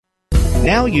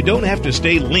Now you don't have to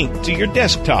stay linked to your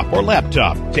desktop or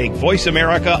laptop. Take Voice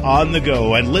America on the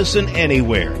go and listen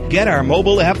anywhere. Get our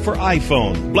mobile app for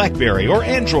iPhone, BlackBerry, or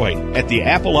Android at the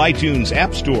Apple iTunes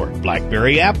App Store,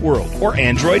 BlackBerry App World, or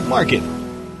Android Market.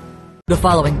 The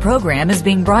following program is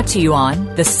being brought to you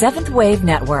on the Seventh Wave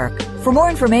Network. For more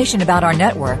information about our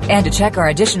network and to check our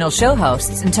additional show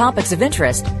hosts and topics of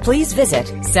interest, please visit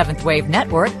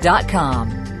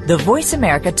seventhwavenetwork.com. The Voice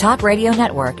America Talk Radio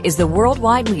Network is the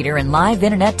worldwide leader in live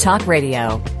Internet talk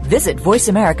radio. Visit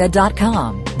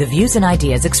voiceamerica.com. The views and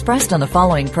ideas expressed on the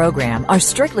following program are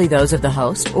strictly those of the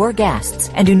host or guests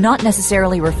and do not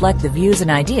necessarily reflect the views and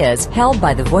ideas held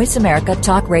by the Voice America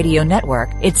Talk Radio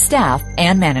Network, its staff,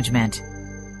 and management.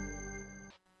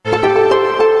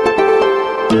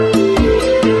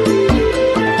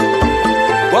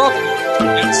 Welcome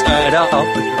to Inside Out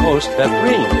with your host, Beth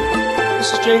Green.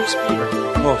 This is James Beaver,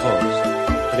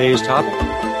 co-host. Today's topic,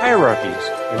 hierarchies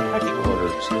and pecking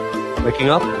orders, waking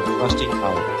up and thrusting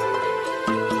out.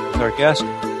 With our guest,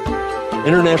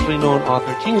 internationally known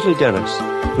author Kingsley Dennis,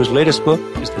 whose latest book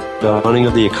is The Dawning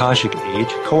of the Akashic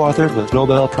Age, co-authored with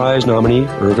Nobel Prize nominee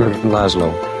Irving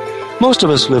Laszlo. Most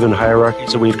of us live in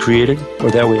hierarchies that we've created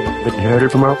or that we've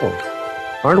inherited from our world.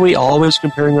 Aren't we always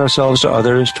comparing ourselves to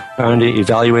others, trying to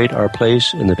evaluate our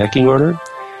place in the pecking order?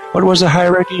 What was the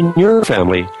hierarchy in your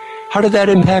family? How did that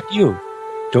impact you?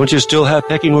 Don't you still have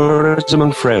pecking orders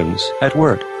among friends, at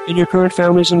work, in your current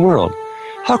families and world?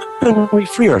 How can we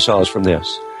free ourselves from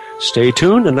this? Stay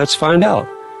tuned and let's find out.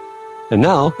 And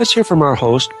now, let's hear from our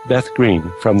host, Beth Green,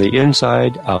 from the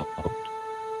Inside Out.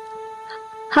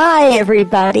 Hi,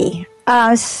 everybody.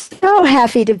 So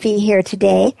happy to be here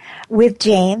today with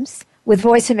James, with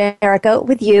Voice America,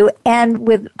 with you, and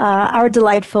with our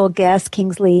delightful guest,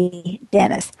 Kingsley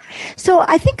Dennis. So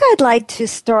I think I'd like to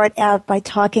start out by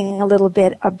talking a little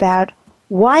bit about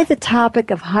why the topic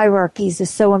of hierarchies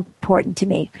is so important to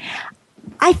me.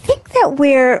 I think that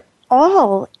we're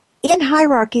all in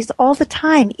hierarchies all the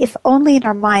time, if only in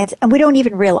our minds, and we don't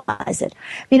even realize it.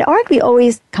 I mean, aren't we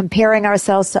always comparing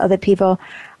ourselves to other people?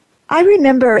 I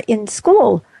remember in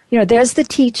school, there's the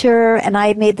teacher, and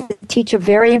I made the teacher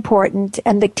very important,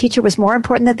 and the teacher was more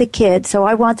important than the kid, so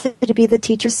I wanted to be the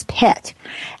teacher's pet.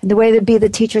 And the way to be the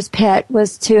teacher's pet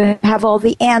was to have all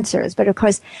the answers. But, of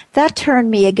course, that turned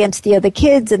me against the other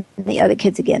kids and the other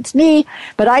kids against me.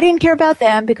 But I didn't care about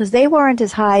them because they weren't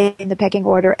as high in the pecking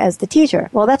order as the teacher.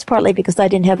 Well, that's partly because I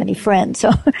didn't have any friends.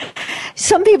 So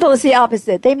some people, it's the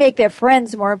opposite. They make their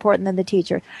friends more important than the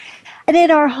teacher. And in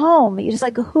our home, you're just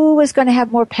like, who was going to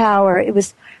have more power? It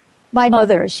was my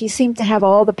mother. She seemed to have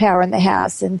all the power in the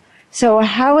house. And so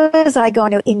how was I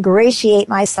going to ingratiate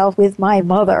myself with my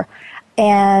mother?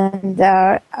 And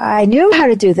I knew how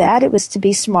to do that. It was to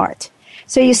be smart.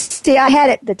 So you see, I had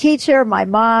it, the teacher, my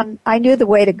mom. I knew the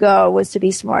way to go was to be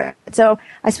smart. So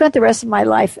I spent the rest of my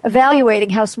life evaluating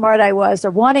how smart I was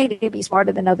or wanting to be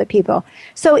smarter than other people.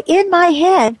 So in my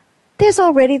head, there's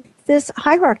already this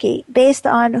hierarchy based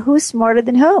on who's smarter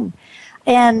than whom.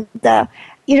 And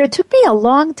it took me a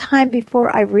long time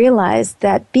before I realized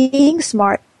that being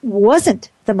smart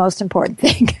wasn't the most important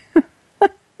thing.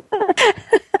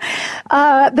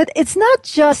 But it's not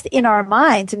just in our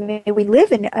minds. I mean, we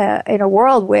live in a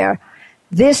world where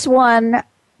this one,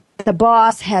 the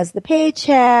boss has the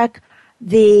paycheck,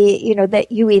 that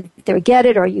you either get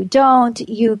it or you don't.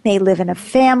 You may live in a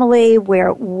family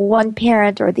where one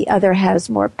parent or the other has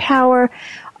more power.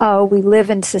 We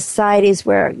live in societies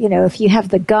where, if you have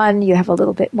the gun, you have a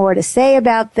little bit more to say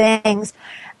about things.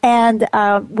 And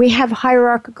we have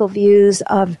hierarchical views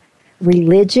of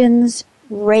religions,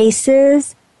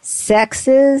 races,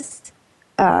 sexes,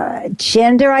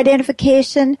 gender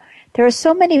identification. There are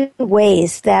so many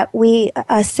ways that we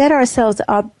set ourselves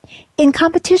up in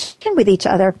competition with each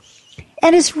other.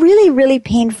 And it's really, really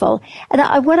painful.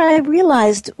 And what I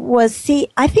realized was,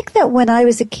 I think that when I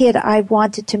was a kid, I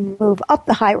wanted to move up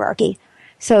the hierarchy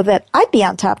so that I'd be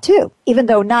on top too, even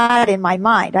though not in my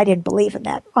mind. I didn't believe in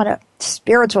that on a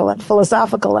spiritual and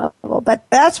philosophical level. But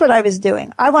that's what I was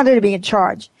doing. I wanted to be in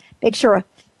charge, make sure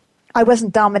I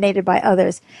wasn't dominated by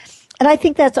others. And I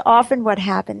think that's often what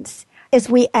happens, is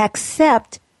we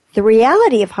accept the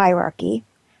reality of hierarchy,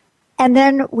 and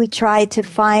then we try to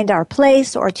find our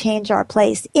place or change our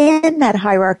place in that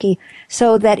hierarchy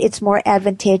so that it's more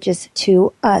advantageous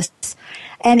to us.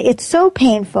 And it's so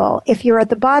painful. If you're at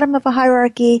the bottom of a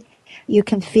hierarchy, you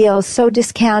can feel so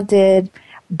discounted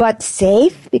but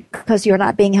safe because you're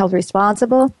not being held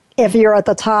responsible. If you're at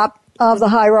the top, of the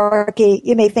hierarchy,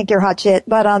 you may think you're hot shit,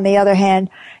 but on the other hand,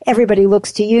 everybody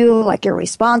looks to you like you're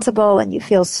responsible and you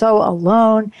feel so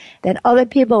alone that other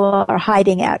people are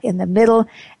hiding out in the middle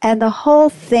and the whole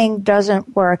thing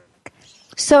doesn't work.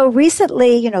 So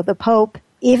recently, the Pope,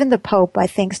 even the Pope, I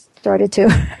think, started to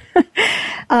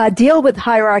deal with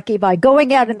hierarchy by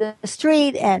going out in the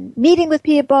street and meeting with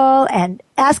people and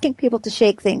asking people to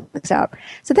shake things up.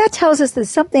 So that tells us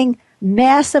there's something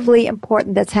massively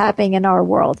important that's happening in our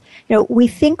world. We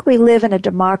think we live in a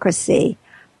democracy,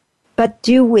 but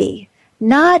do we?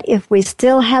 Not if we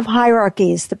still have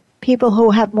hierarchies. The people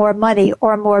who have more money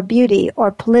or more beauty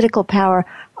or political power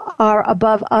are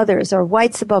above others, or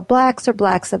whites above blacks or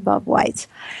blacks above whites.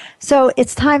 So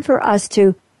it's time for us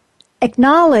to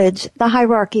acknowledge the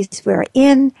hierarchies we're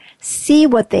in, see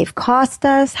what they've cost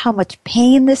us, how much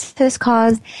pain this has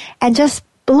caused, and just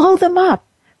blow them up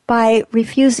by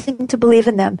refusing to believe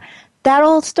in them. That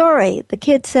old story, the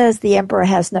kid says the emperor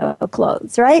has no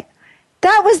clothes, right?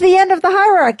 That was the end of the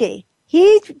hierarchy.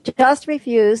 He just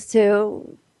refused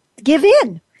to give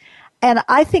in. And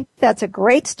I think that's a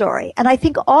great story. And I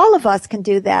think all of us can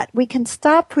do that. We can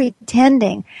stop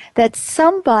pretending that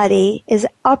somebody is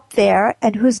up there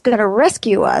and who's going to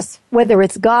rescue us, whether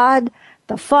it's God,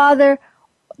 the Father,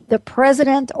 the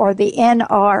President, or the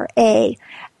NRA,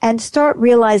 and start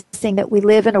realizing that we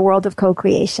live in a world of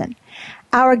co-creation.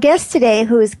 Our guest today,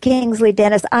 who is Kingsley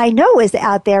Dennis, I know is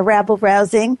out there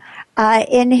rabble-rousing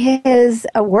in his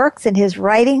works, in his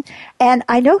writing, and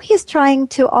I know he's trying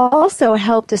to also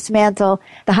help dismantle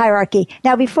the hierarchy.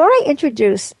 Now, before I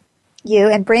introduce you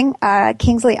and bring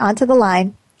Kingsley onto the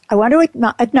line, I want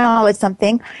to acknowledge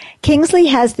something. Kingsley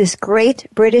has this great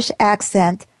British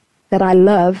accent that I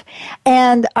love,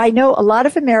 and I know a lot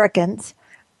of Americans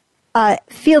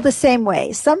feel the same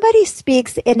way. Somebody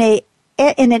speaks in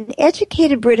an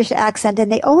educated British accent,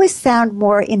 and they always sound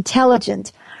more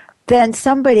intelligent than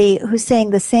somebody who's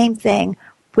saying the same thing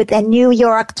with a New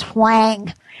York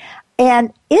twang.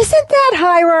 And isn't that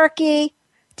hierarchy?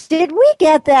 Did we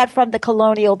get that from the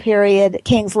colonial period,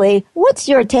 Kingsley? What's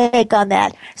your take on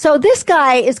that? So this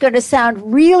guy is going to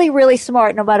sound really, really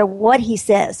smart no matter what he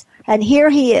says. And here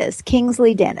he is,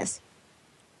 Kingsley Dennis.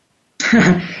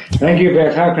 Thank you,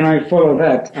 Beth. How can I follow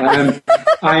that?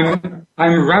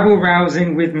 I'm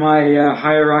rabble-rousing with my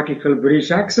hierarchical British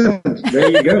accent. There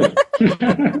you go.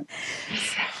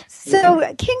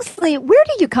 So, Kingsley, where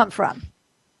do you come from?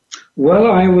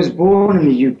 Well, I was born in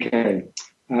the UK.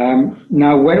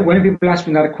 Now, when people ask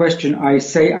me that question, I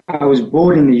say I was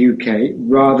born in the UK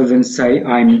rather than say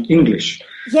I'm English.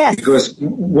 Yes. Because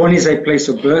one is a place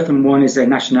of birth and one is a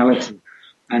nationality,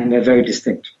 and they're very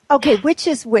distinct. Okay, which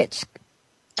is which?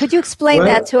 Could you explain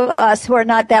that to us who are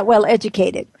not that well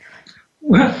educated?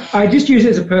 Well, I just use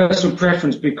it as a personal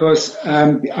preference because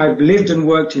I've lived and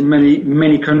worked in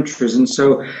many countries, and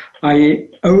so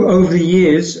over the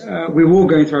years we're all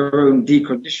going through our own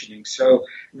deconditioning. So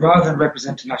rather than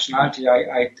represent a nationality,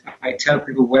 I tell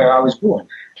people where I was born,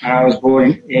 and I was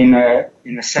born in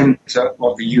the centre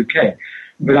of the UK,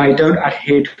 but I don't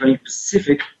adhere to any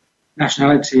specific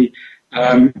nationality.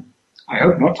 I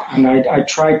hope not, and I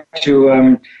try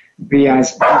to be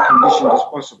as deconditioned as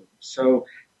possible. So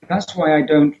that's why I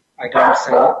don't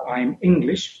say I'm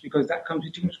English, because that comes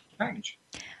with too much baggage.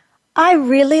 I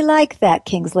really like that,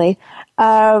 Kingsley.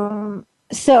 So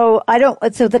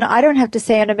then I don't have to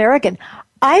say an American.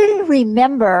 I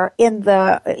remember in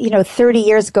the 30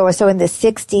 years ago or so, in the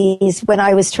 60s, when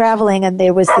I was traveling and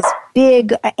there was this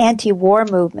big anti-war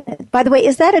movement. By the way,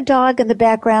 is that a dog in the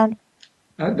background?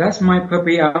 That's my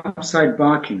puppy outside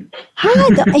barking.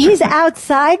 Hi, he's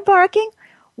outside barking?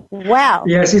 Wow.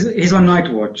 Yes, he's on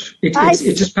night watch. It's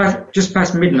just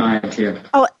past midnight here.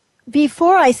 Oh,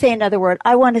 before I say another word,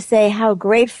 I want to say how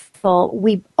grateful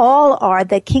we all are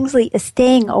that Kingsley is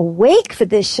staying awake for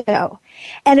this show.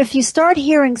 And if you start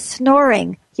hearing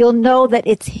snoring, you'll know that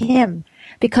it's him.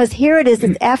 Because here it is,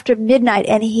 it's after midnight,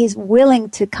 and he's willing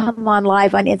to come on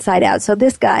live on Inside Out. So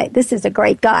this is a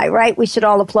great guy, right? We should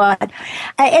all applaud.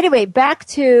 Anyway, back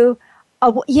to,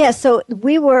 so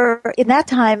we were, in that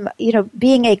time,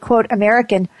 being a, quote,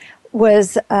 American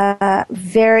was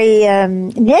very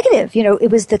negative.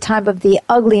 It was the time of the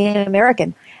ugly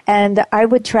American. And I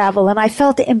would travel, and I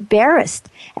felt embarrassed.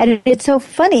 And it's so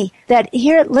funny that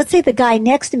here, let's say the guy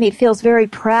next to me feels very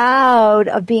proud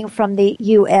of being from the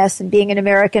U.S. and being an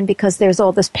American because there's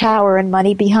all this power and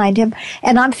money behind him.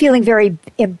 And I'm feeling very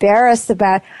embarrassed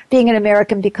about being an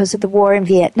American because of the war in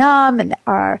Vietnam and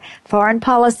our foreign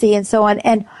policy and so on.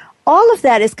 And all of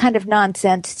that is kind of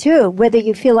nonsense, too. Whether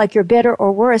you feel like you're better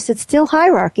or worse, it's still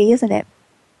hierarchy, isn't it?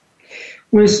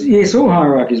 Well, it's all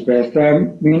hierarchies, Beth.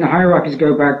 Hierarchies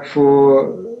go back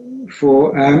for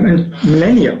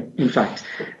millennia, in fact.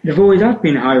 There always have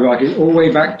been hierarchies, all the way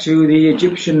back to the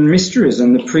Egyptian mysteries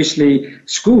and the priestly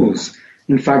schools.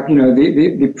 In fact,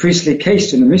 the priestly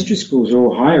caste and the mystery schools are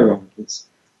all hierarchies.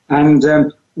 And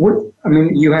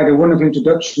you had a wonderful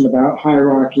introduction about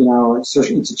hierarchy in our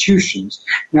social institutions.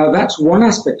 Now, that's one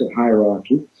aspect of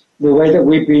hierarchy, the way that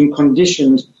we've been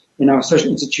conditioned in our social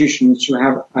institutions to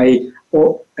have a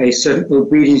certain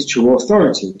obedience to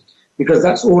authority, because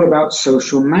that's all about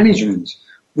social management,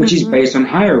 which is based on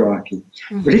hierarchy.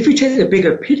 But if you take the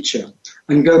bigger picture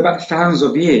and go back thousands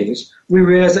of years, we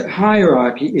realize that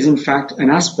hierarchy is in fact an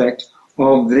aspect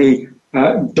of the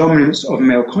dominance of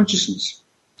male consciousness.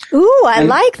 Ooh, I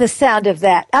like the sound of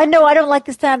that. I know I don't like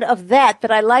the sound of that,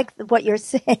 but I like what you're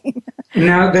saying.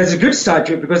 Now, there's a good side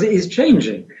to it because it is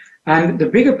changing. And the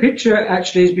bigger picture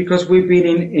actually is because we've been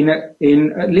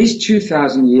in at least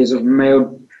 2,000 years of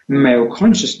male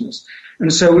consciousness.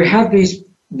 And so we have these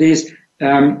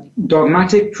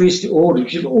dogmatic priestly orders,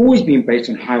 which have always been based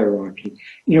on hierarchy.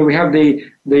 We have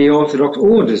the Orthodox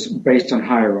orders based on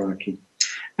hierarchy.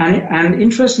 And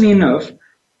interestingly enough,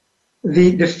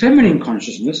 the feminine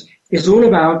consciousness is all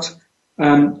about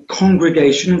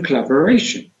congregation and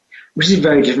collaboration, which is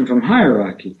very different from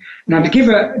hierarchy. Now, to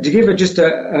give just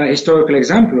a historical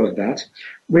example of that,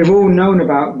 we've all known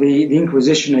about the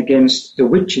Inquisition against the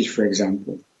witches, for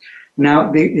example.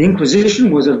 Now, the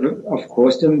Inquisition was, of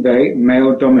course, the very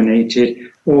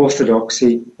male-dominated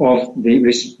orthodoxy of the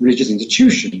religious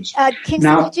institutions.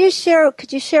 Kingsley,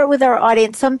 could you share with our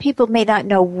audience? Some people may not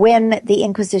know when the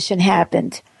Inquisition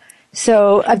happened.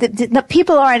 So the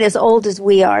people aren't as old as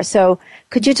we are. So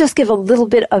could you just give a little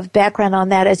bit of background on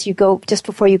that as you go, just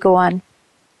before you go on?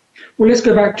 Well, let's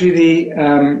go back to the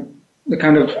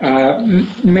kind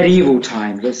of medieval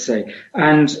times, let's say,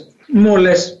 and more or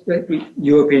less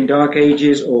European Dark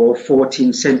Ages or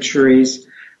 14th centuries.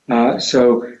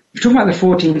 So if you're talking about the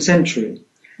 14th century,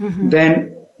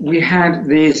 then we had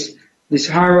this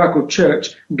hierarchical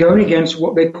church going against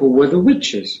what they were the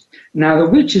witches. Now, the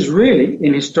witches really,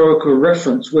 in historical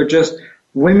reference, were just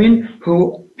women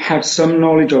who had some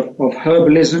knowledge of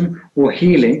herbalism or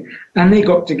healing, and they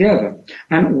got together.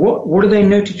 And what are they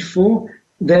noted for?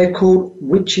 They're called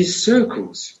witches'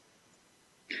 circles.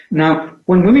 Now,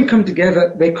 when women come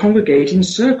together, they congregate in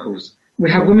circles.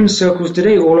 We have women's circles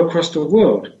today all across the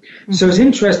world. So it's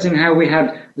interesting how we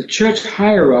had the church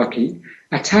hierarchy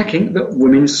attacking the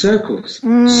women's circles.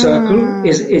 Circle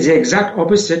is the exact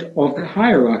opposite of the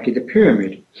hierarchy, the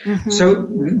pyramid. So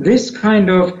this kind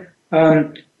of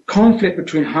conflict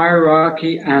between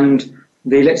hierarchy and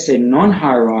the, let's say,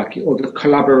 non-hierarchy or the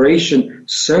collaboration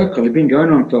circle has been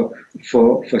going on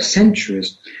for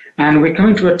centuries. And we're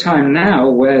coming to a time now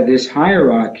where this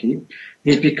hierarchy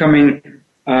is becoming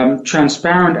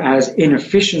transparent as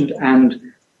inefficient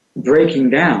and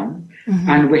breaking down.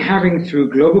 And we're having, through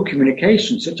global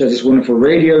communication, such as this wonderful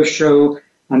radio show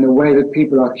and the way that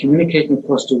people are communicating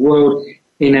across the world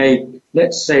in a,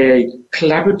 let's say, a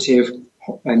collaborative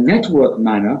network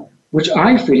manner, which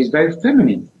I feel is very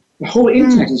feminine. The whole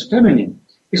internet is feminine.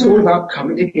 It's all about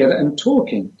coming together and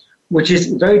talking, which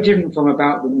is very different from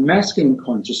about the masculine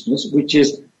consciousness, which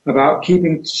is about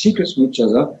keeping secrets from each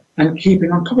other and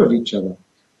keeping on top of each other.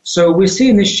 So we're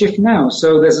seeing this shift now.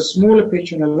 So there's a smaller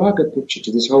picture and a larger picture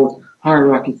to this whole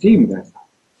hierarchy theme there.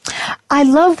 I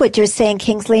love what you're saying,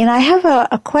 Kingsley, and I have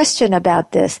a question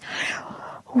about this.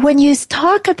 When you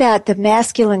talk about the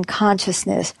masculine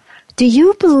consciousness, do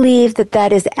you believe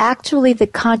that is actually the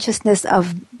consciousness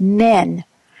of men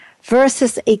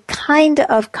versus a kind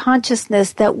of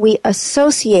consciousness that we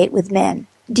associate with men?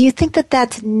 Do you think that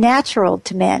that's natural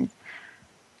to men?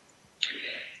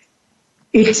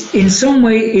 It's in some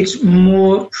way it's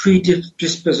more predisposed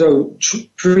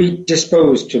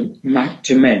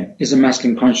to men is a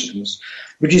masculine consciousness.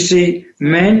 But you see,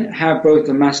 men have both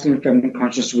the masculine and feminine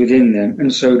consciousness within them,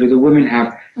 and so do the women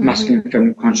have masculine and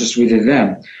feminine consciousness within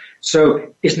them.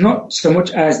 So it's not so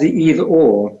much as the either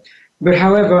or, but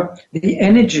however, the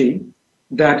energy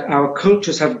that our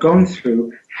cultures have gone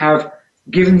through have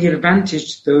given the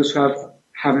advantage to those who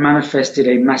have manifested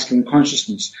a masculine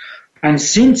consciousness. And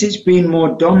since it's been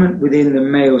more dominant within the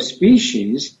male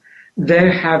species,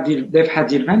 they've had the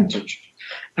advantage.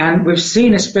 And we've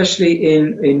seen, especially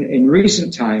in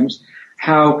recent times,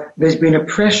 how there's been a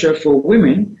pressure for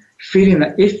women feeling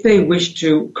that if they wish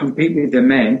to compete with the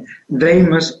men, they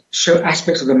must show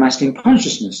aspects of the masculine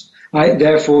consciousness, right?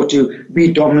 Therefore to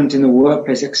be dominant in the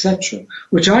workplace, etc.,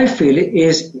 which I feel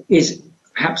is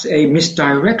perhaps a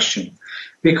misdirection,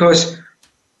 because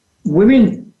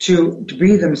women to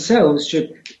be themselves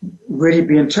should really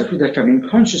be in touch with their feminine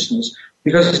consciousness,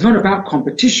 because it's not about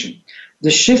competition. The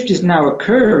shift is now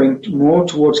occurring more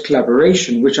towards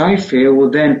collaboration, which I feel will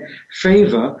then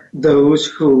favor those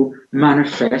who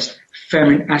manifest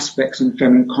feminine aspects and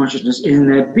feminine consciousness in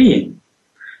their being.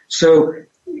 So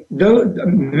though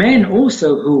men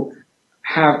also who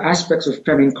have aspects of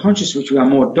feminine consciousness which are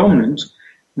more dominant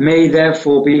may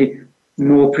therefore be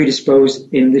more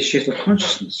predisposed in the shift of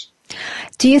consciousness.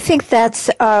 Do you think that's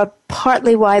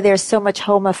partly why there's so much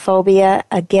homophobia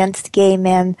against gay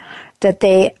men, that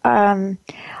they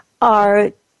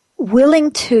are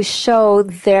willing to show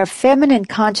their feminine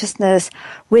consciousness,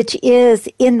 which is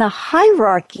in the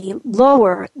hierarchy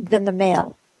lower than the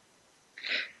male?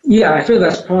 Yeah, I feel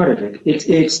that's part of it.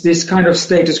 It's this kind of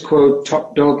status quo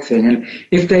top dog thing, and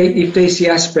if they see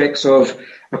aspects of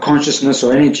a consciousness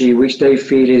or energy which they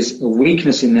feel is a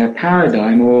weakness in their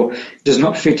paradigm or does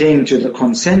not fit into the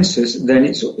consensus, then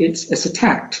it's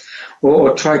attacked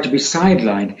or tried to be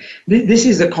sidelined. This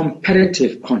is the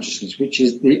competitive consciousness, which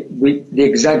is the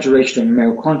exaggeration of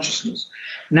male consciousness.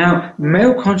 Now,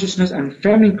 male consciousness and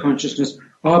feminine consciousness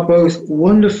are both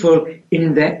wonderful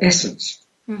in their essence.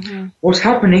 Mm-hmm. What's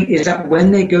happening is that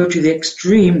when they go to the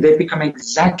extreme, they become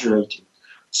exaggerated.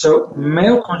 So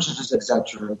male consciousness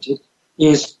exaggerated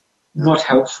is not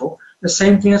helpful. The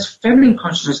same thing as feminine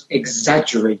consciousness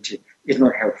exaggerated is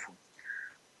not helpful.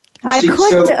 I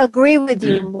couldn't agree with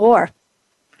you more.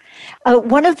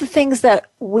 One of the things that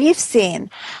we've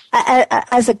seen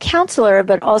as a counselor,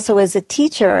 but also as a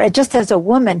teacher, and just as a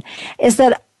woman, is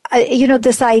that,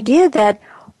 this idea that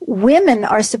women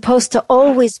are supposed to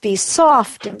always be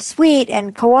soft and sweet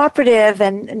and cooperative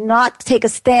and not take a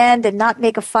stand and not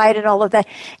make a fight and all of that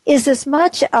is as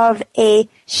much of a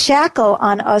shackle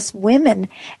on us women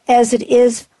as it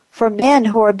is for men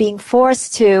who are being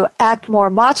forced to act more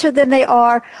macho than they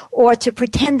are, or to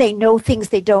pretend they know things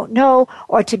they don't know,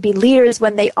 or to be leaders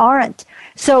when they aren't.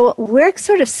 So we're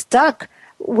sort of stuck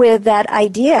with that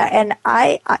idea. And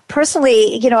I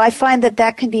personally, I find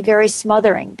that can be very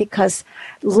smothering, because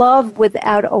love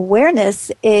without awareness,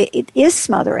 it is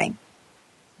smothering.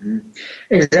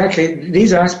 Exactly.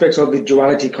 These aspects of the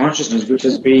duality consciousness, which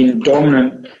has been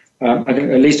dominant, I think,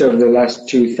 at least over the last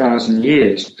 2,000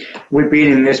 years, we've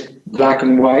been in this black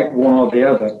and white, one or the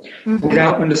other,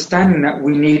 without understanding that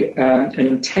we need an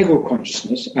integral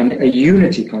consciousness and a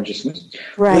unity consciousness,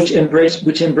 right,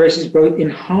 which embraces both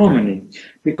in harmony.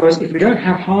 Because if we don't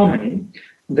have harmony,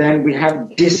 then we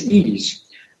have dis-ease,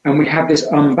 and we have this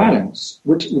unbalance,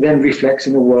 which then reflects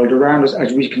in the world around us,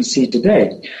 as we can see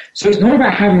today. So it's not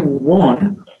about having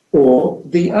one or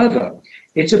the other.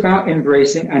 It's about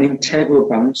embracing an integral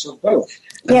balance of both.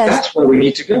 And yes, that's where we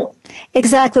need to go.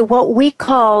 Exactly. What we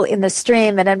call in the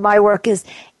stream and in my work is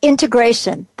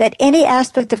integration, that any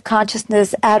aspect of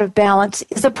consciousness out of balance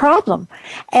is a problem.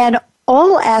 And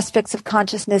all aspects of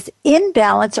consciousness in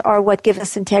balance are what give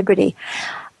us integrity.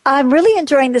 I'm really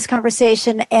enjoying this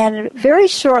conversation, and very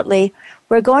shortly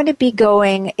we're going to be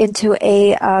going into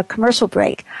a commercial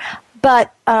break.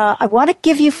 But I want to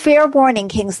give you fair warning,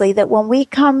 Kingsley, that when we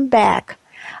come back,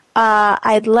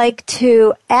 I'd like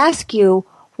to ask you,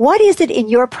 what is it in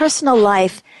your personal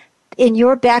life, in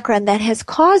your background, that has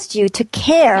caused you to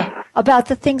care about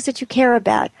the things that you care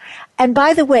about? And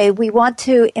by the way, we want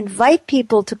to invite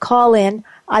people to call in.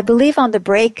 I believe on the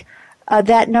break,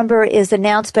 that number is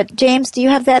announced. But James, do you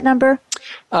have that number?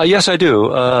 Yes, I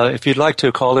do. If you'd like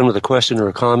to call in with a question or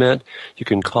a comment, you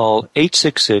can call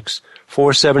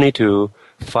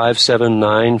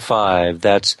 866-472-5795.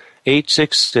 That's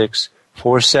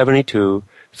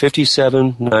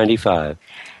 866-472-5795.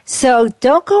 So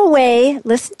don't go away.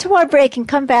 Listen to our break and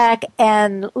come back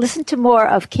and listen to more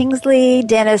of Kingsley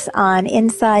Dennis on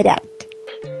Inside Out.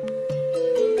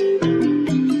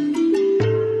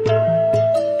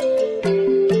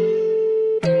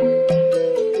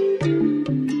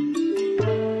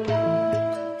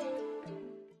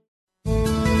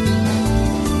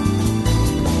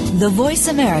 The Voice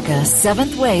America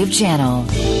 7th Wave Channel.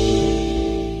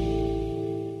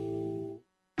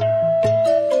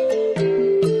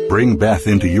 Bring Beth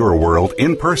into your world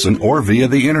in person or via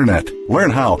the Internet.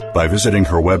 Learn how by visiting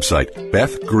her website,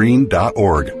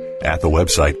 bethgreen.org. At the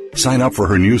website, sign up for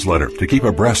her newsletter to keep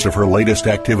abreast of her latest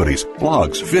activities,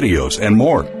 blogs, videos, and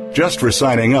more. Just for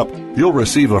signing up, you'll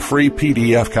receive a free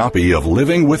PDF copy of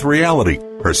Living with Reality,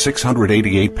 her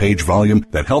 688-page volume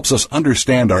that helps us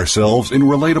understand ourselves in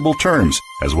relatable terms,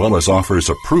 as well as offers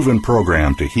a proven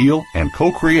program to heal and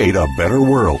co-create a better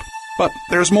world. But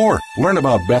there's more. Learn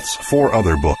about Beth's 4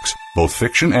 other books, both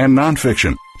fiction and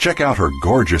nonfiction. Check out her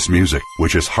gorgeous music,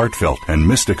 which is heartfelt and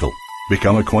mystical.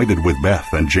 Become acquainted with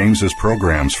Beth and James's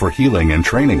programs for healing and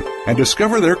training, and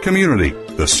discover their community,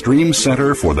 the Stream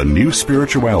Center for the New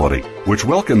Spirituality, which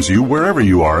welcomes you wherever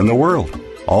you are in the world.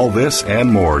 All this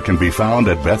and more can be found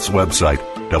at Beth's website,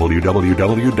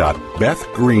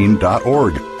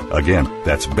 www.bethgreen.org. Again,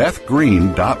 that's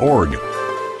bethgreen.org.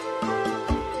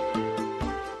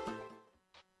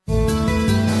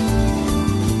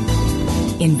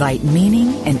 Invite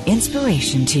meaning and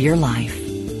inspiration to your life.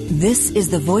 This is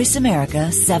the Voice America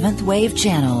 7th Wave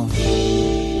Channel.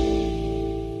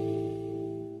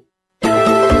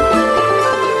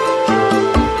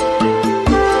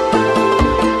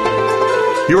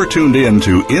 You're tuned in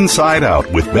to Inside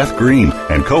Out with Beth Green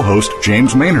and co-host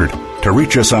James Maynard. To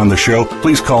reach us on the show,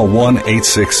 please call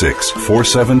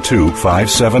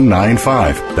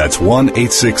 1-866-472-5795. That's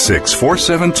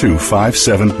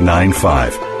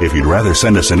 1-866-472-5795. If you'd rather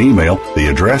send us an email, the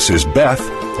address is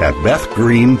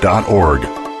beth@bethgreen.org.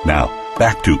 Now,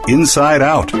 back to Inside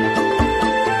Out.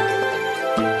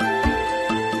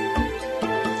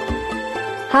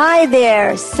 Hi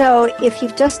there. So if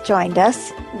you've just joined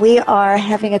us, we are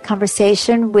having a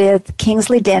conversation with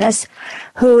Kingsley Dennis,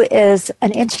 who is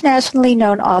an internationally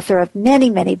known author of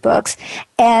many, many books,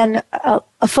 and a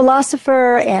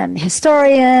philosopher and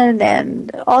historian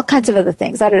and all kinds of other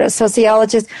things. I don't know,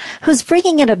 sociologist, who's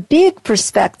bringing in a big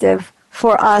perspective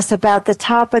for us about the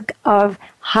topic of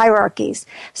hierarchies.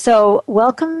 So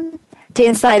welcome to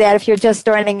Inside Out if you're just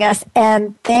joining us,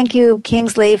 and thank you,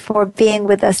 Kingsley, for being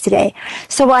with us today.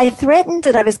 So I threatened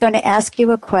that I was going to ask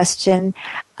you a question,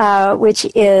 which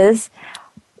is,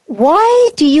 why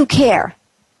do you care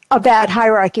about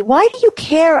hierarchy? Why do you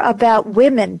care about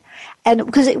women? And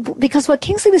because what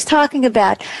Kingsley was talking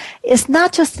about is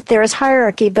not just that there is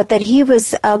hierarchy, but that he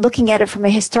was looking at it from a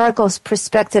historical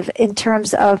perspective in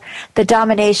terms of the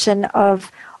domination of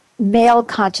male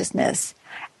consciousness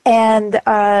and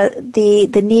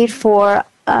the need for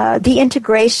the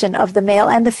integration of the male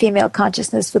and the female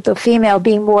consciousness, with the female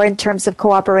being more in terms of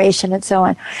cooperation and so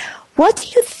on. What do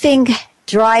you think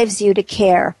drives you to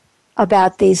care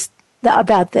about this?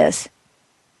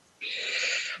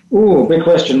 Oh, big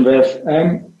question, Beth.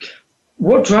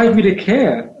 What drives me to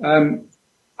care?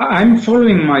 I'm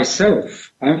following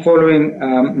myself. I'm following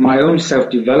my own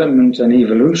self-development and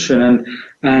evolution,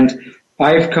 and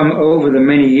I've come over the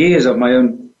many years of my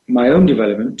own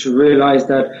development to realize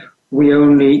that we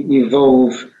only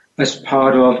evolve as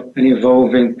part of an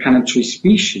evolving planetary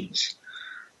species.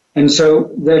 And so,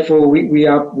 therefore, we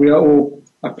are all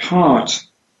a part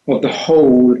of the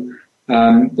whole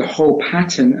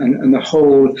pattern and the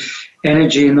whole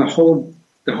energy and the whole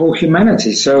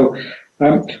humanity. So,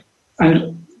 and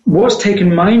what's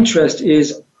taken my interest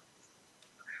is,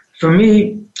 for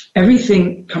me,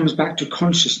 everything comes back to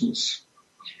consciousness.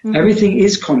 Mm-hmm. Everything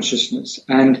is consciousness,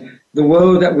 and the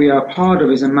world that we are part of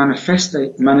is a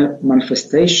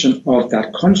manifestation of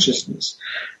that consciousness.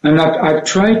 And I've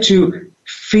tried to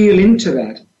feel into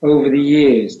that over the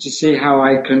years to see how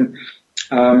I can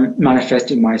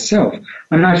manifest it myself.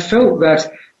 And I felt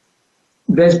that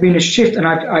there's been a shift, and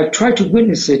I've tried to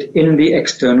witness it in the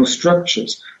external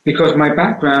structures, because my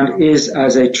background is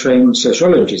as a trained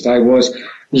sociologist. I was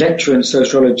lecturer in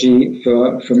sociology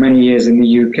for many years in the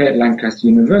UK at Lancaster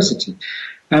University.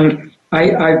 And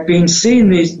I've been seeing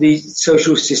these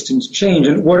social systems change.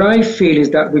 And what I feel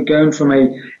is that we're going from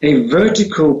a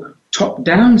vertical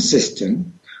top-down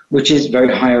system, which is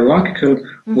very hierarchical,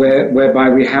 whereby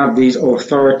we have these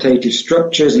authoritative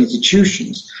structures,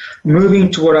 institutions, moving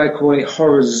to what I call a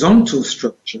horizontal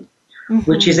structure,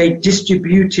 which is a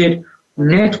distributed,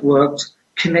 networked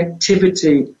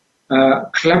connectivity,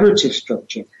 collaborative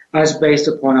structure, as based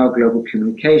upon our global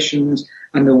communications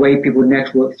and the way people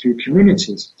network through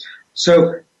communities.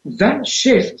 So that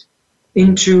shift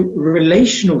into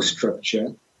relational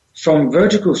structure from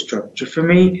vertical structure, for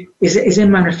me, is a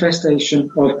manifestation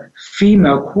of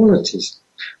female qualities.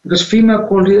 Because female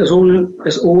quality has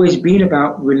always been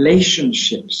about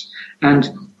relationships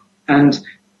and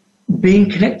being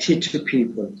connected to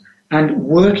people and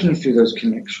working through those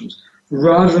connections,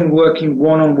 rather than working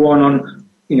one-on-one on,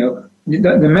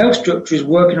 the male structure is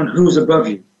working on who's above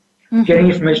you, getting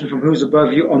information from who's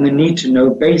above you on the need-to-know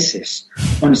basis,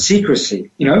 on secrecy.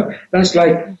 That's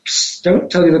like, don't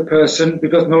tell the other person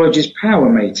because knowledge is power,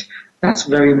 mate. That's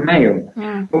very male.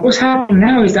 But what's happening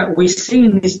now is that we're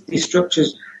seeing these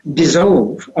structures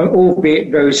dissolve, albeit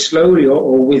very slowly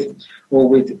or with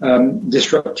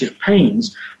disruptive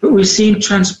pains. But we're seeing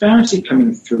transparency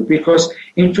coming through because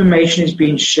information is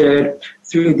being shared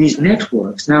through these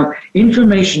networks. Now,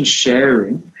 information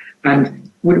sharing, and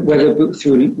whether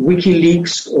through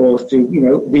WikiLeaks or through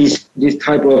these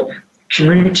type of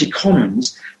community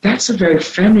commons, that's a very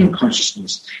feminine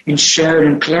consciousness in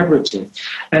sharing and collaborative.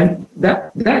 And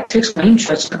that takes my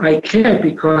interest, and I care,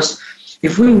 because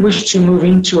if we wish to move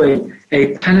into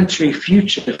a planetary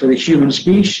future for the human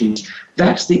species,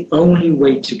 that's the only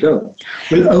way to go.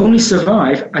 We'll only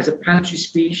survive as a planetary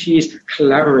species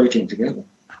collaborating together.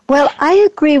 Well, I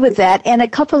agree with that, and a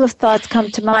couple of thoughts come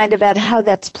to mind about how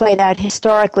that's played out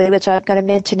historically, which I'm going to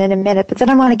mention in a minute, but then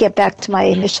I want to get back to my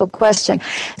initial question.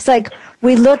 It's like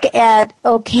we look at,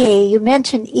 okay, you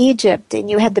mentioned Egypt, and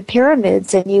you had the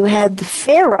pyramids, and you had the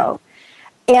Pharaoh,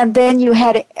 and then you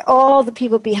had all the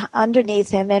people underneath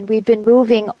him, and we've been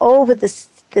moving over the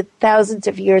thousands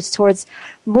of years towards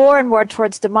more and more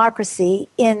towards democracy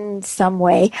in some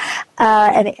way.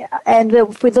 And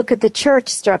if we look at the church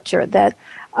structure, that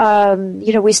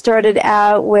we started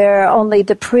out where only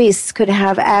the priests could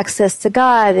have access to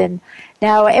God, and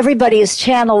now everybody is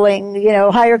channeling,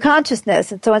 higher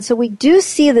consciousness and so on. So we do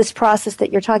see this process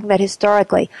that you're talking about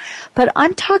historically. But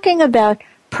I'm talking about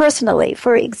personally.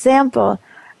 For example,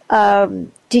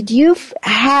 did you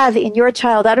have in your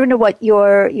child, I don't know what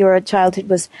your childhood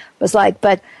was like,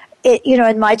 but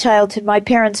in my childhood, my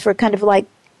parents were kind of like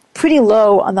pretty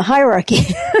low on the hierarchy,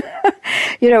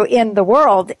 in the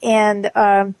world. And,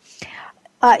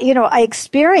 I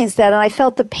experienced that, and I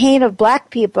felt the pain of black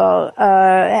people,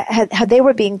 how they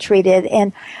were being treated,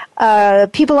 and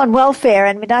people on welfare.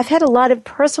 And I mean, I've had a lot of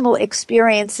personal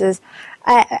experiences,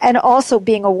 and also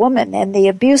being a woman, and the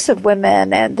abuse of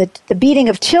women, and the beating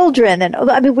of children. And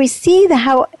I mean, we see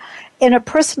how, in a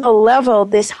personal level,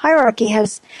 this hierarchy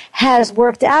has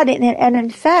worked out. And in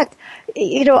fact,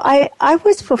 I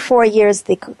was for 4 years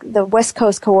the West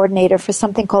Coast coordinator for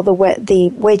something called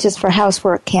the Wages for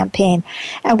Housework campaign,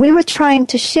 and we were trying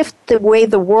to shift the way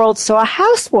the world saw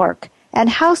housework and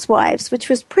housewives, which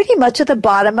was pretty much at the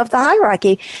bottom of the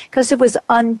hierarchy because it was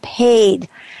unpaid.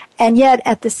 And yet,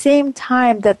 at the same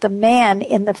time that the man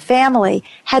in the family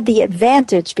had the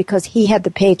advantage because he had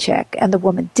the paycheck and the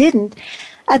woman didn't,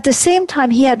 at the same time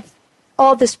he had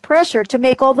all this pressure to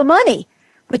make all the money,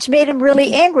 which made him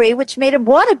really angry, which made him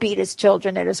want to beat his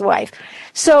children and his wife.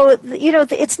 So,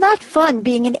 it's not fun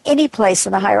being in any place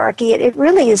in the hierarchy. It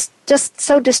really is just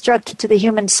so destructive to the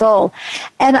human soul.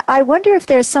 And I wonder if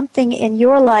there's something in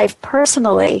your life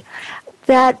personally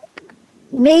that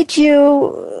made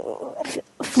you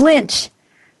flinch,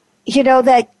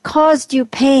 that caused you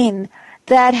pain,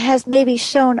 that has maybe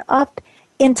shown up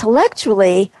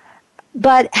intellectually,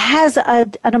 but has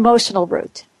an emotional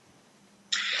root.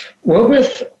 Well,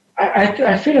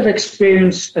 I feel I've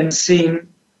experienced and seen,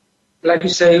 like you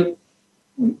say,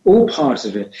 all parts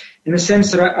of it, in the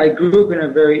sense that I grew up in a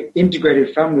very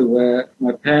integrated family where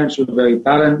my parents were very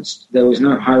balanced. There was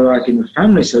no hierarchy in the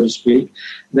family, so to speak.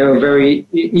 They were very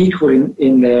equal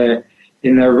in their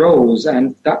roles,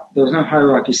 and there was no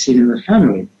hierarchy seen in the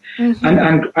family. Mm-hmm.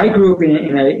 And I grew up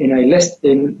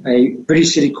in a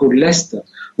British city called Leicester,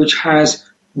 which has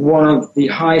one of the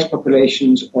highest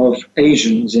populations of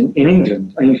Asians in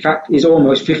England, and in fact is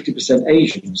almost 50%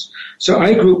 Asians. So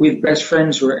I grew up with best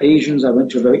friends who were Asians. I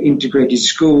went to a very integrated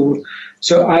school.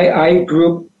 So I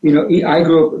grew up, I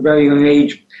grew up at a very young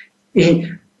age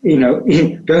in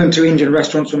going to Indian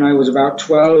restaurants when I was about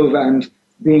 12 and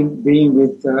being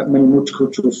with many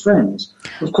multicultural friends.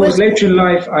 Of course, later in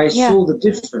life, I saw the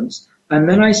difference, and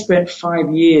then I spent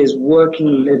 5 years working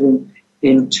and living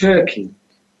in Turkey,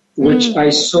 which I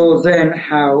saw then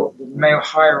how the male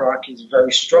hierarchy is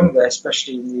very strong there,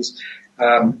 especially in these,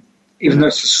 even though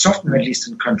it's a soft Middle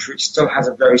Eastern country, it still has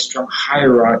a very strong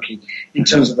hierarchy in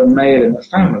terms of the male in the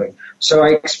family. So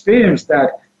I experienced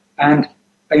that, and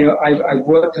I've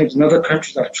worked in other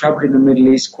countries. I've traveled in the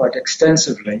Middle East quite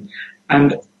extensively,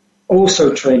 and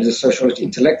also trained as a sociologist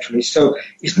intellectually. So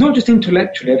it's not just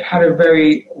intellectually. I've had a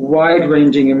very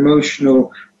wide-ranging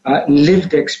emotional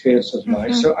lived experience of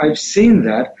life. So I've seen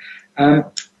that.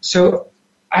 So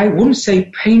I wouldn't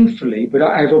say painfully, but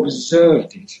I've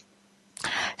observed it.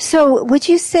 So would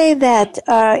you say that,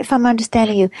 if I'm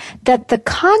understanding you, that the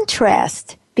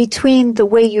contrast between the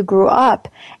way you grew up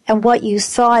and what you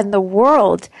saw in the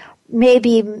world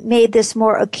maybe made this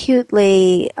more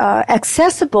acutely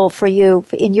accessible for you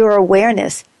in your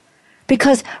awareness?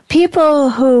 Because people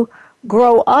who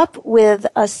grow up with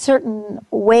a certain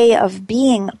way of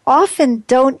being often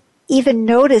don't even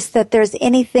notice that there's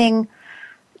anything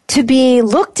to be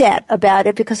looked at about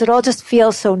it because it all just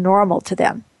feels so normal to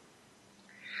them.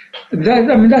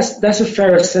 That's a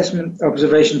fair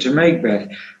observation to make, Beth.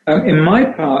 In my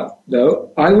part,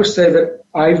 though, I would say that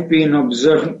I've been an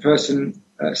observant person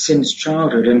since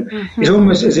childhood, and it's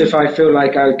almost as if I feel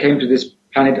like I came to this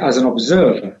planet as an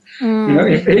observer. You know,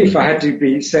 if I had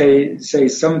to say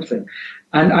something.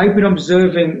 And I've been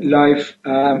observing life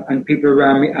and people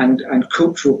around me and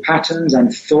cultural patterns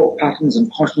and thought patterns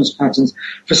and consciousness patterns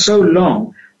for so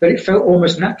long that it felt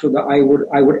almost natural that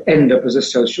I would end up as a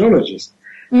sociologist.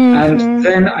 And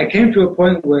then I came to a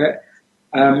point where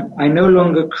I no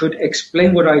longer could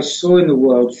explain what I saw in the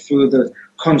world through the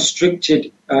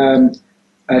constricted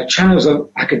channels of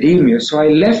academia. So I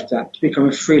left that to become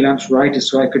a freelance writer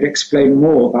so I could explain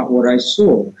more about what I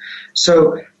saw.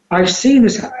 So I see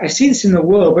this in the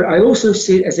world, but I also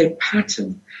see it as a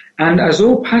pattern. And as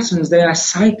all patterns, they are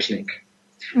cyclic.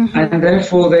 And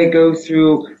therefore they go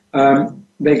through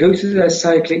their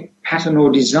cyclic pattern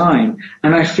or design.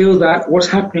 And I feel that what's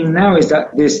happening now is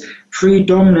that this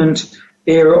predominant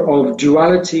era of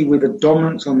duality with a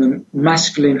dominance on the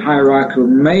masculine hierarchical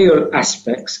male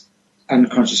aspects and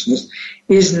consciousness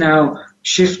is now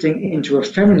shifting into a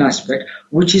feminine aspect,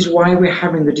 which is why we're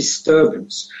having the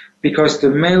disturbance, because the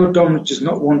male dominant does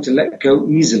not want to let go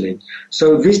easily.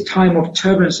 So this time of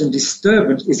turbulence and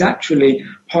disturbance is actually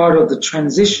part of the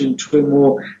transition to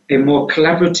a more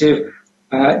collaborative,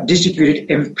 distributed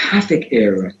empathic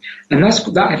era. And I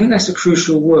think that's a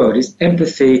crucial word, is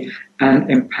empathy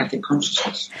and empathic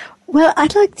consciousness. Well,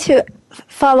 I'd like to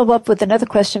follow up with another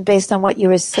question based on what you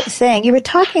were saying. You were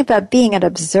talking about being an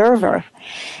observer.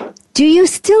 Do you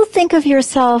still think of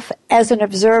yourself as an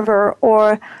observer,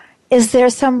 or is there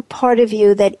some part of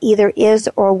you that either is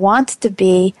or wants to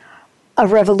be a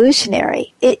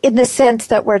revolutionary in the sense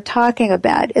that we're talking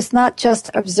about? It's not just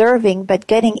observing, but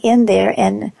getting in there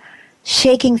and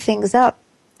shaking things up.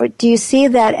 Or do you see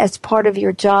that as part of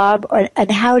your job,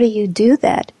 and how do you do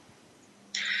that?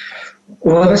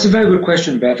 Well, that's a very good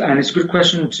question, Beth, and it's a good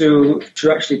question to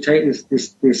actually take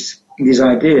these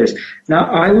ideas. Now,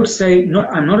 I would say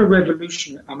I'm not a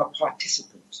revolutionary, I'm a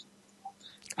participant.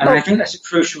 And I think that's a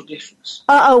crucial difference.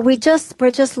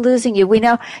 We're just losing you. We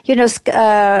know,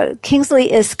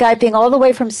 Kingsley is Skyping all the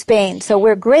way from Spain, so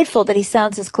we're grateful that he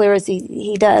sounds as clear as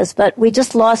he does, but we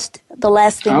just lost the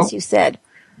last things you said.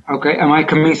 Okay, am I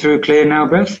coming through clear now,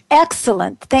 Beth?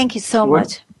 Excellent. Thank you so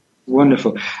much.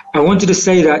 Wonderful. I wanted to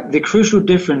say that the crucial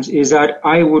difference is that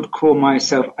I would call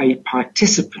myself a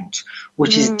participant,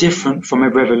 which is different from a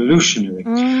revolutionary,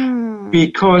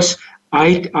 because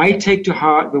I take to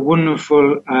heart the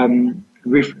wonderful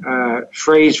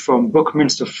phrase from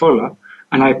Buckminster Fuller,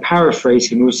 and I paraphrase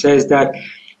him, who says that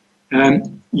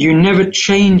you never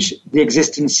change the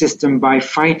existing system by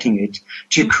fighting it.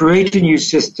 To create a new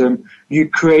system, you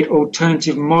create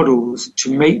alternative models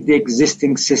to make the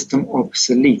existing system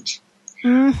obsolete.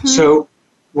 So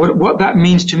what that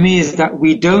means to me is that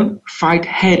we don't fight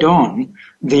head on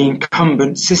the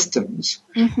incumbent systems,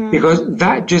 because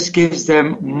that just gives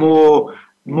them more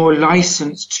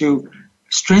license to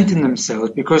strengthen themselves,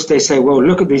 because they say, well,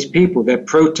 look at these people, they're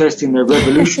protesting, they're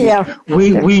revolutionaries.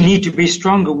 We need to be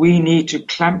stronger, we need to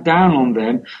clamp down on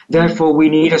them, therefore we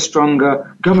need a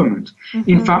stronger government.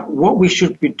 In fact, what we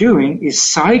should be doing is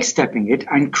sidestepping it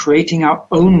and creating our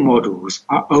own models,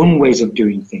 our own ways of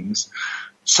doing things.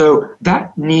 So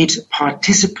that needs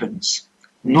participants,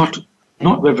 not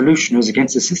revolutionaries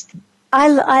against the system.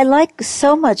 I like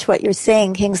so much what you're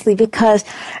saying, Kingsley, because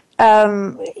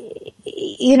what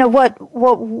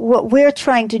we're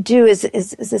trying to do is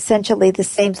essentially the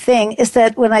same thing, is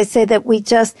that when I say that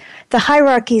the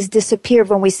hierarchies disappear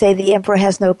when we say the emperor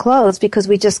has no clothes, because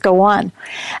we just go on.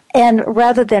 And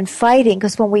rather than fighting,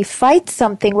 because when we fight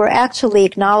something, we're actually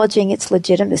acknowledging its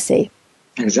legitimacy.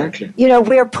 Exactly.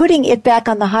 We're putting it back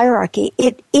on the hierarchy.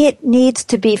 It needs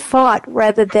to be fought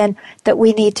rather than that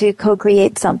we need to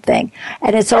co-create something.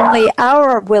 And it's only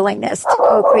our willingness to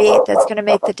co-create that's going to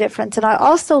make the difference. And I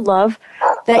also love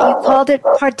that you called it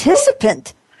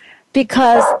participant,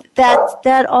 because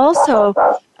that also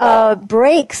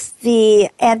breaks the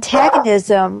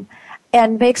antagonism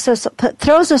and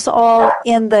throws us all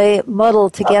in the muddle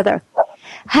together.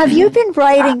 Have you been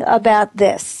writing about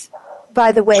this,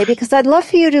 by the way? Because I'd love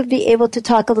for you to be able to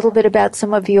talk a little bit about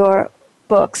some of your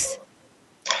books.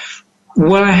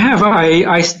 Well, I have.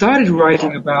 I started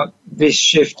writing about this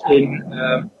shift in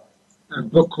a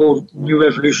book called New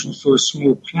Revolution for a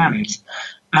Small Planet.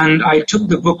 And I took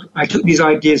these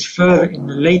ideas further in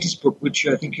the latest book, which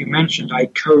I think you mentioned, I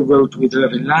co-wrote with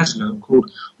Irvin Laszlo,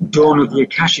 called Dawn of the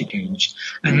Akashic Age.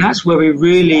 And that's where we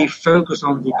really focus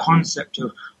on the concept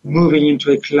of moving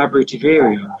into a collaborative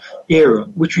era,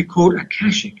 which we call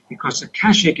Akashic, because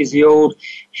Akashic is the old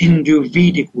Hindu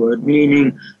Vedic word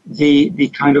meaning the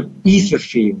kind of ether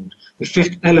field, the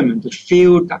fifth element, the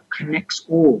field that connects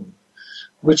all.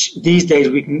 which these days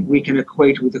we can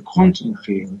equate with the quantum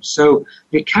field. So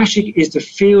the Akashic is the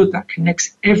field that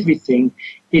connects everything.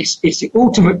 It's the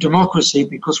ultimate democracy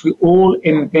because we're all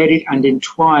embedded and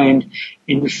entwined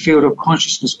in the field of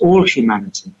consciousness, all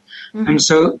humanity. Mm-hmm. And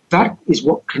so that is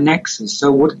what connects us.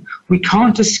 So we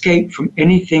can't escape from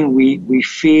anything we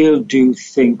feel, do,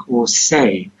 think, or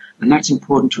say. And that's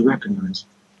important to recognize.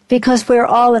 Because we're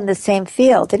all in the same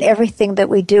field, and everything that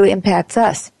we do impacts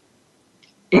us.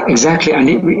 Exactly, and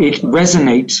it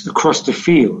resonates across the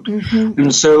field. Mm-hmm.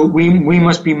 And so we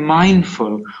must be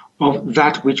mindful of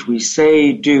that which we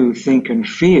say, do, think, and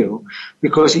feel,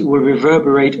 because it will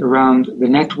reverberate around the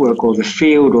network or the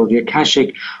field or the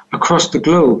Akashic across the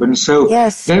globe. And so,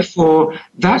 therefore,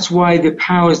 that's why the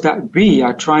powers that be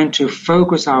are trying to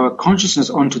focus our consciousness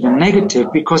onto the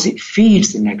negative, because it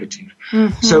feeds the negative.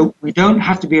 Mm-hmm. So we don't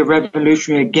have to be a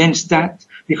revolutionary against that,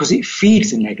 because it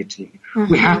feeds the negative.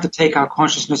 Mm-hmm. We have to take our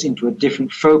consciousness into a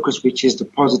different focus, which is the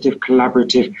positive,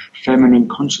 collaborative, feminine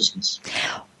consciousness.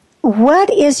 What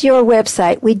is your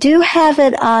website? We do have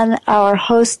it on our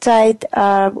host site,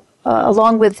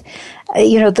 along with,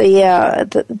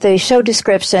 the show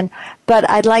description. But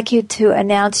I'd like you to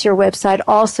announce your website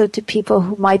also to people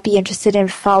who might be interested in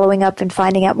following up and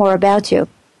finding out more about you.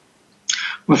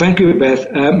 Well, thank you,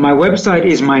 Beth. My website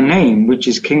is my name, which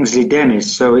is Kingsley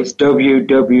Dennis. So it's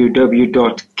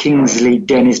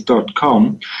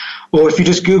www.kingsleydennis.com. Or if you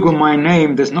just Google my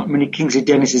name, there's not many Kingsley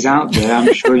Dennises out there.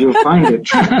 I'm sure you'll find it.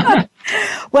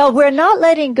 Well, we're not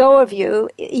letting go of you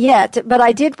yet, but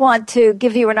I did want to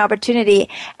give you an opportunity.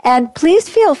 And please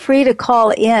feel free to call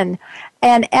in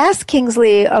and ask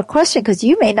Kingsley a question, because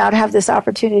you may not have this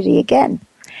opportunity again.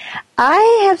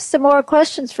 I have some more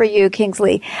questions for you,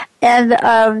 Kingsley. And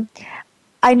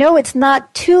I know it's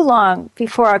not too long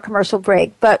before our commercial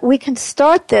break, but we can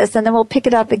start this and then we'll pick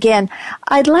it up again.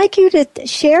 I'd like you to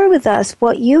share with us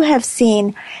what you have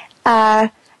seen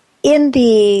in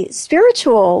the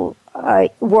spiritual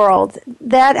world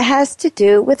that has to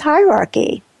do with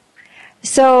hierarchy.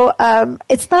 So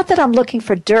it's not that I'm looking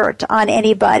for dirt on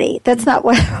anybody. That's not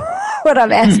what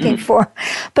I'm asking for.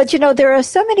 But, there are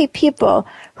so many people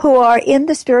who are in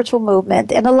the spiritual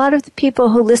movement, and a lot of the people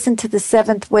who listen to the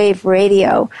Seventh Wave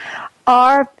Radio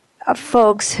are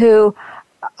folks who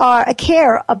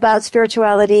care about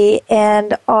spirituality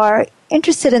and are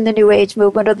interested in the New Age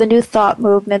movement or the New Thought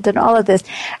movement and all of this.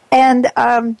 And,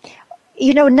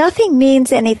 nothing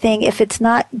means anything if it's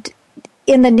not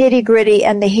in the nitty-gritty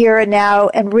and the here and now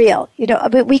and real.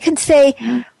 But we can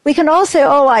all say,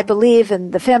 oh, I believe in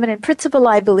the feminine principle,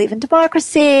 I believe in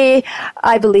democracy,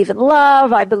 I believe in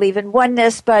love, I believe in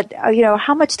oneness, but,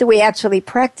 how much do we actually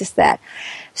practice that?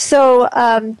 So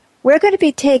we're going to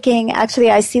be taking,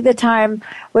 actually, I see the time,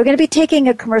 we're going to be taking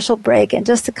a commercial break in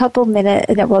just a couple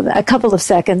of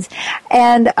seconds.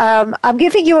 And I'm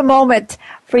giving you a moment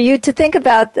for you to think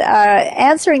about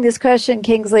answering this question,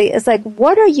 Kingsley. It's like,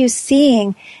 what are you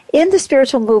seeing in the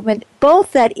spiritual movement,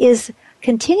 both that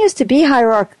continues to be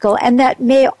hierarchical and that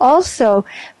may also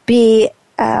be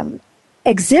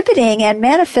exhibiting and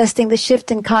manifesting the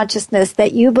shift in consciousness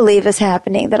that you believe is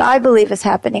happening, that I believe is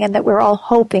happening, and that we're all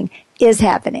hoping is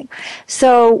happening.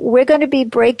 So we're going to be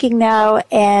breaking now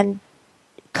and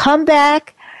come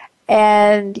back.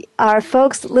 And our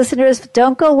folks, listeners,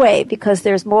 don't go away, because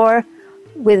there's more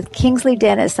with Kingsley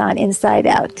Dennis on Inside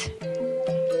Out.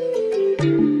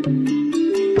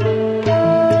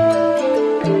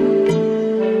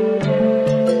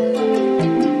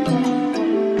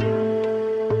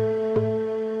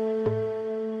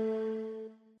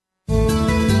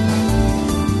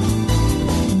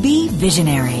 Be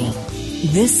visionary.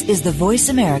 This is the Voice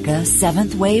America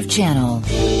 7th Wave Channel.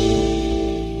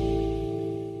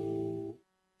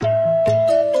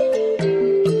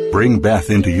 Bring Beth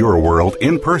into your world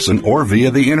in person or via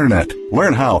the internet.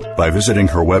 Learn how by visiting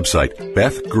her website,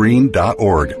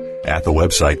 bethgreen.org. At the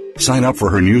website, sign up for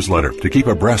her newsletter to keep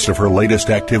abreast of her latest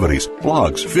activities,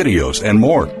 blogs, videos, and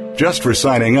more. Just for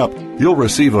signing up, you'll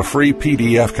receive a free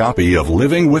PDF copy of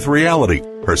Living with Reality,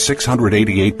 her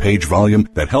 688-page volume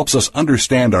that helps us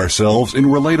understand ourselves in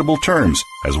relatable terms,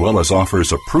 as well as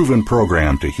offers a proven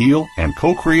program to heal and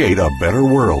co-create a better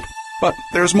world. But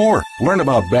there's more. Learn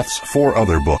about Beth's 4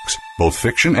 other books, both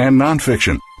fiction and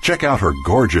nonfiction. Check out her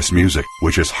gorgeous music,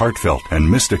 which is heartfelt and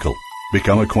mystical.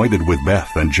 Become acquainted with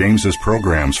Beth and James's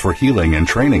programs for healing and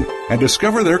training, and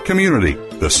discover their community,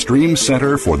 the Stream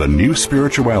Center for the New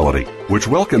Spirituality, which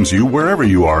welcomes you wherever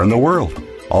you are in the world.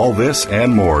 All this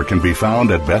and more can be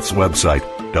found at Beth's website,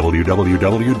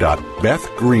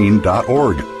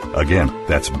 www.bethgreen.org. Again,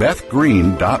 that's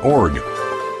bethgreen.org.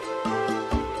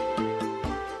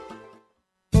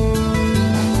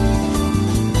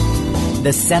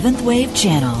 the Seventh Wave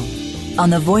Channel on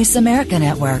the Voice America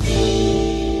Network.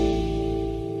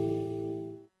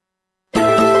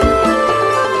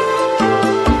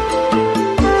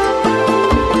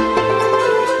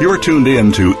 You're tuned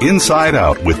in to Inside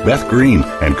Out with Beth Green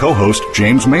and co-host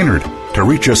James Maynard. To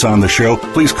reach us on the show,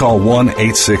 please call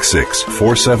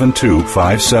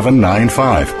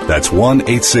 1-866-472-5795. That's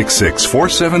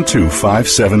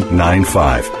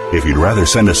 1-866-472-5795. If you'd rather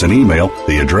send us an email,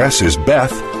 the address is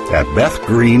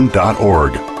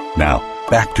beth@bethgreen.org. Now,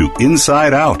 back to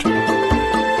Inside Out.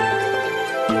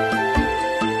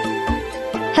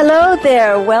 Hello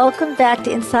there. Welcome back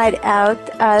to Inside Out.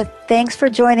 Thanks for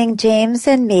joining James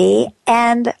and me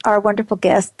and our wonderful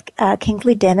guest,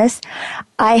 Kingsley Dennis.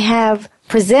 I have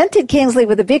presented Kingsley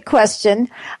with a big question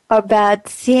about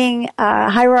seeing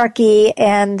hierarchy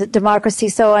and democracy,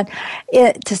 so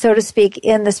to speak,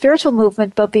 in the spiritual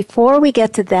movement. But before we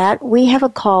get to that, we have a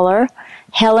caller,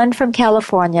 Helen from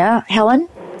California. Helen?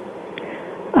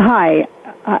 Hi.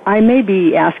 I may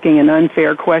be asking an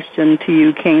unfair question to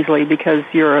you, Kingsley, because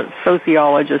you're a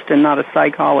sociologist and not a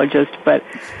psychologist, but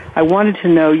I wanted to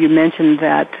know, you mentioned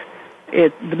that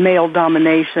the male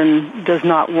domination does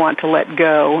not want to let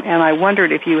go, and I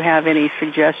wondered if you have any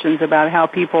suggestions about how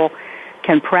people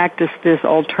can practice this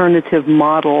alternative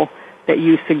model that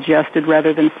you suggested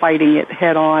rather than fighting it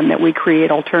head on, that we create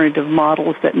alternative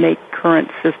models that make current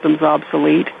systems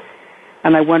obsolete.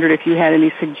 And I wondered if you had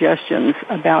any suggestions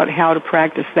about how to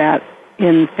practice that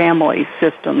in family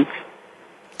systems.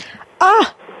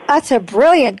 Ah, that's a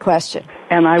brilliant question.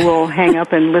 And I will hang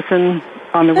up and listen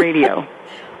on the radio.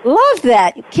 Love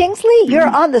that. Kingsley, you're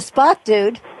on the spot,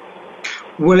 dude.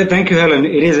 Well, thank you, Helen.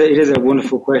 It is a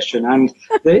wonderful question. And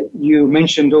you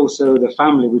mentioned also the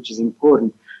family, which is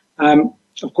important.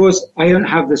 Of course, I don't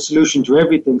have the solution to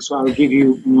everything, so I'll give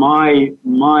you my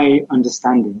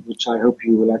understanding, which I hope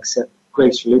you will accept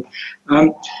gracefully.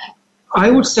 I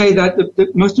would say that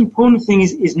the most important thing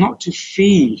is not to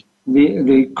feed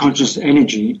the conscious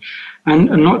energy and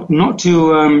not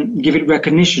to give it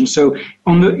recognition. So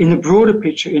in the broader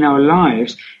picture in our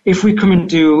lives, if we come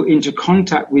into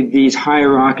contact with these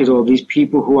hierarchies or these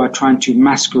people who are trying to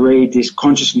masquerade this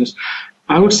consciousness,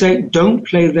 I would say don't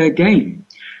play their game.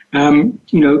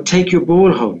 Take your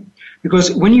ball home.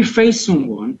 Because when you face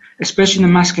someone, especially in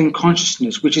the masculine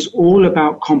consciousness, which is all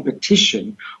about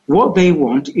competition, what they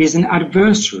want is an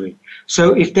adversary.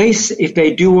 So if they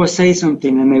do or say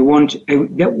something and they want,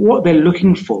 what they're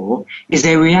looking for is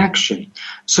a reaction.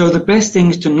 So the best thing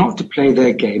is not to play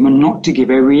their game and not to give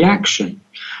a reaction.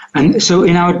 And so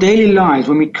in our daily lives,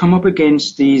 when we come up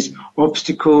against these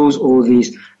obstacles or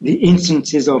the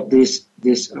instances of this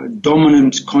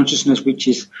dominant consciousness, which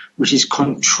is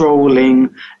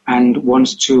controlling and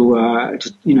wants to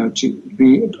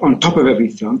be on top of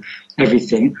everything,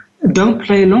 don't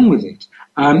play along with it.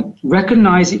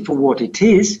 Recognize it for what it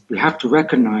is. We have to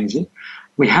recognize it.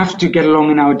 We have to get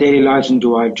along in our daily lives and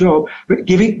do our job, but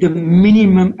give it the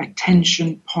minimum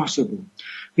attention possible.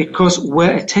 Because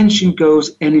where attention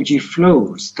goes, energy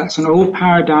flows. That's an old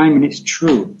paradigm and it's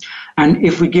true. And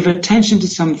if we give attention to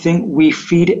something, we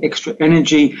feed it extra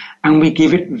energy and we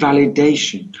give it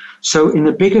validation. So in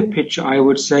the bigger picture, I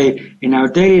would say in our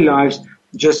daily lives,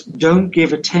 just don't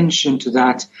give attention to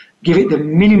that. Give it the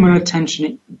minimum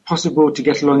attention possible to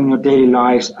get along in your daily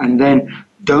lives, and then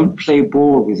don't play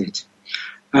ball with it.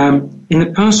 In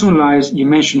the personal lives, you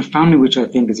mentioned family, which I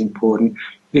think is important,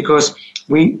 because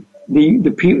the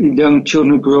young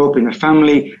children who grow up in a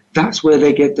family, that's where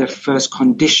they get their first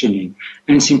conditioning.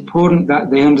 And it's important that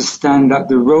they understand that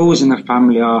the roles in the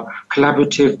family are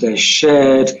collaborative, they're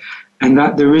shared, and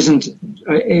that there isn't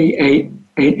an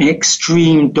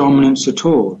extreme dominance at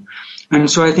all. And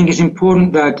so I think it's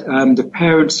important that the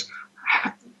parents,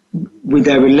 with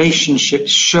their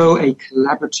relationships, show a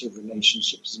collaborative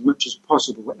relationship as much as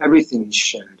possible, where everything is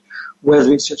shared,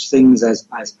 whether it's such things as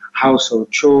household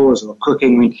chores or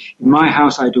cooking. I mean, in my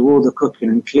house, I do all the cooking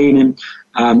and cleaning.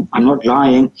 I'm not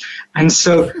lying. And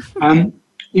so, for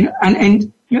me,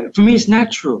 it's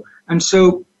natural. And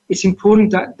so it's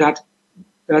important that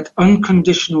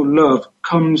unconditional love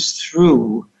comes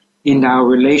through in our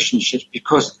relationships,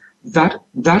 because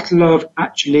that love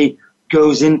actually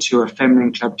goes into a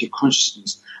feminine collaborative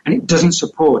consciousness, and it doesn't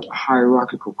support a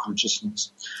hierarchical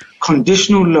consciousness.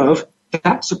 Conditional love,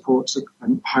 that supports a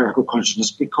hierarchical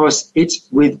consciousness because it's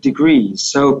with degrees.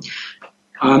 So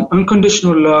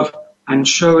unconditional love and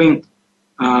showing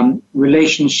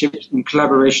relationships and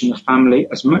collaboration in the family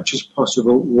as much as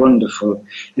possible, wonderful.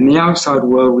 In the outside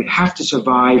world, we have to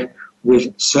survive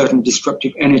with certain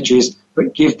destructive energies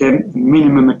but give them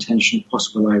minimum attention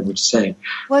possible, I would say.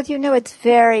 Well, it's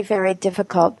very, very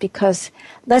difficult because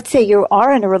let's say you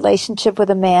are in a relationship with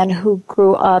a man who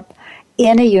grew up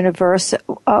in a universe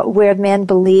where men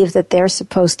believe that they're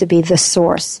supposed to be the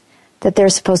source, that they're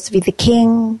supposed to be the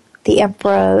king, the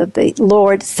emperor, the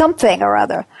lord, something or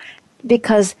other.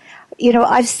 Because,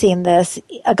 I've seen this.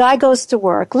 A guy goes to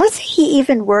work. Let's say he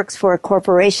even works for a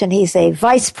corporation. He's a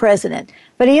vice president,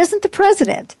 but he isn't the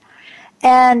president.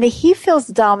 And he feels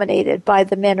dominated by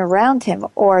the men around him,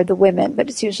 or the women, but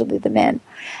it's usually the men.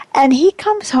 And he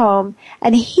comes home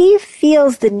and he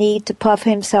feels the need to puff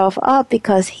himself up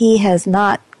because he has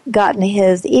not gotten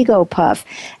his ego puff.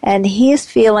 And he's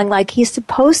feeling like he's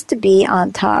supposed to be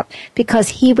on top because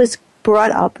he was brought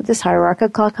up with this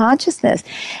hierarchical consciousness.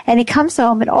 And he comes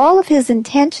home and all of his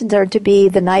intentions are to be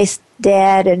the nice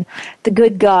dad and the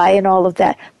good guy and all of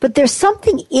that. But there's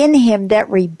something in him that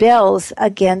rebels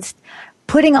against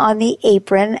putting on the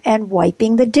apron and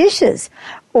wiping the dishes,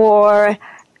 or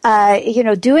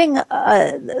doing.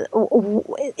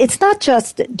 It's not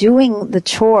just doing the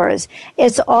chores;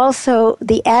 it's also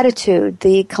the attitude,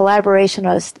 the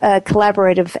collaborative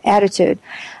attitude.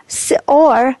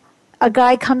 Or a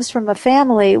guy comes from a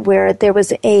family where there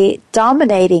was a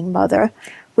dominating mother,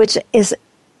 which is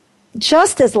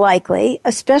just as likely,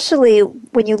 especially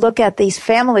when you look at these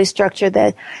family structure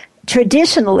that.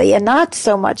 Traditionally, and not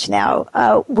so much now,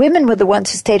 women were the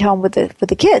ones who stayed home with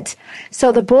the kids.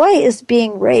 So the boy is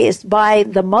being raised by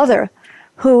the mother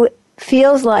who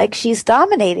feels like she's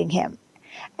dominating him.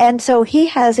 And so he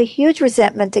has a huge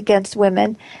resentment against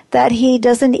women that he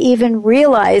doesn't even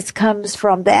realize comes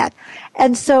from that.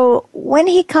 And so when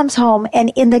he comes home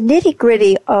and in the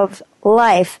nitty-gritty of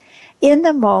life, in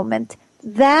the moment,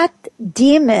 that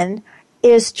demon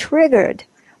is triggered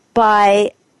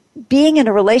by being in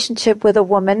a relationship with a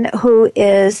woman who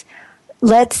is,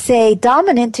 let's say,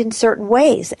 dominant in certain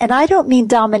ways. And I don't mean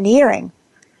domineering,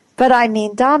 but I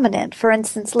mean dominant. For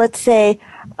instance, let's say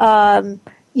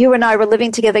you and I were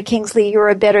living together, Kingsley, you were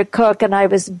a better cook and I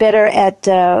was better at,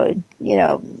 doing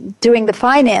the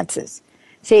finances.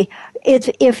 See,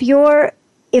 if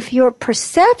your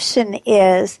perception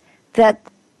is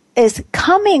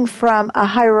coming from a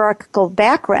hierarchical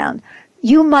background,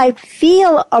 you might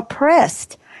feel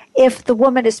oppressed if the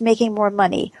woman is making more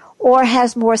money or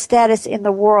has more status in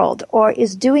the world or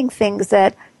is doing things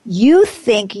that you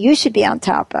think you should be on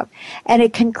top of. And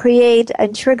it can create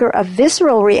and trigger a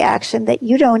visceral reaction that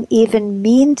you don't even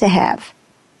mean to have.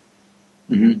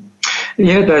 Mm-hmm.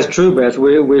 Yeah, that's true, Beth.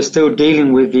 We're still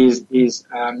dealing with these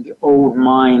old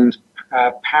mind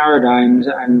paradigms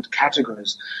and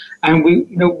categories. And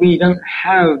we don't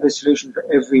have the solution for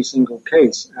every single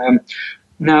case.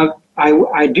 Now,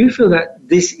 I do feel that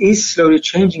this is slowly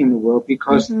changing in the world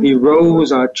because the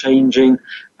roles are changing,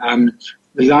 the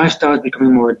lifestyle is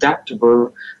becoming more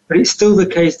adaptable, but it's still the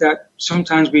case that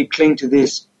sometimes we cling to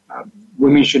this,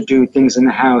 women should do things in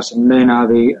the house and men are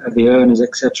the earners,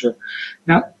 etc.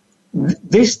 Now,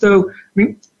 this though,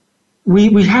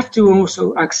 we have to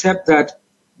also accept that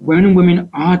men and women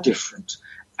are different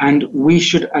and we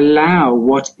should allow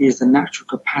what is the natural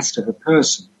capacity of a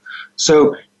person.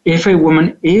 So, if a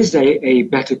woman is a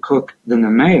better cook than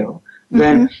a male,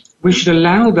 then we should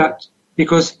allow that,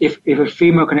 because if a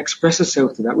female can express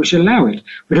herself to that, we should allow it.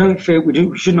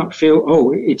 We should not feel,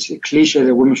 oh, it's a cliche that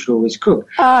a woman should always cook.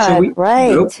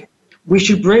 We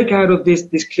should break out of this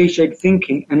cliched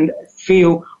thinking and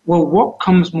feel, well, what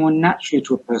comes more naturally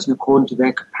to a person according to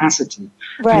their capacity,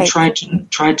 and try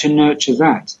to nurture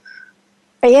that.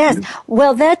 Yes.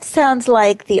 Well, that sounds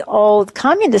like the old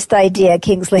communist idea,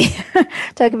 Kingsley,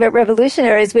 talking about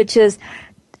revolutionaries, which is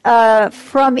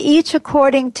from each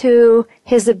according to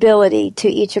his ability to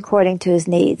each according to his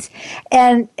needs.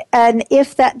 And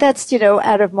if that's,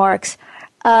 out of Marx,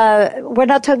 we're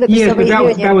not talking about the Soviet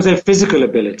Union. That was a physical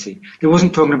ability. It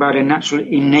wasn't talking about a natural,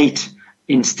 innate,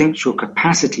 instinctual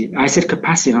capacity. I said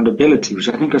capacity, not ability, which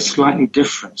I think are slightly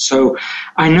different. So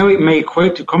I know it may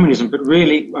equate to communism, but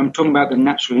really I'm talking about the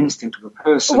natural instinct of a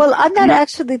person. Well, I'm not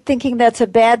actually thinking that's a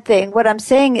bad thing. What I'm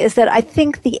saying is that I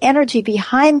think the energy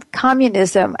behind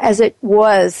communism as it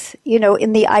was,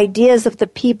 in the ideas of the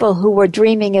people who were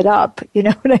dreaming it up, you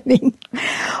know what I mean,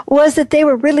 was that they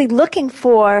were really looking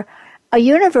for a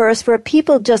universe where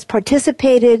people just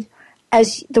participated,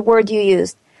 as the word you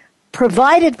used,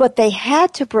 provided what they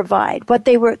had to provide, what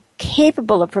they were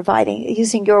capable of providing,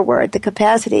 using your word, the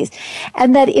capacities,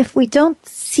 and that if we don't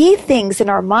see things in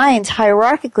our minds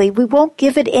hierarchically, we won't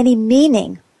give it any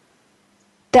meaning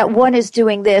that one is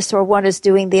doing this or one is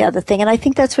doing the other thing. And I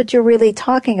think that's what you're really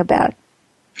talking about.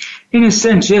 In a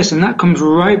sense, yes, and that comes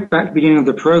right back at the beginning of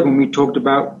the program. We talked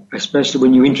about, especially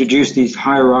when you introduce these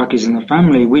hierarchies in the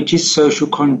family, which is social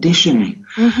conditioning.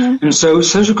 Mm-hmm. And so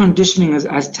social conditioning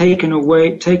has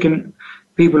taken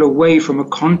people away from a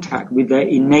contact with their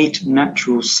innate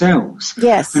natural selves.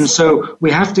 Yes. And so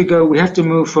we have to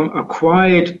move from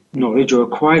acquired knowledge or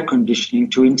acquired conditioning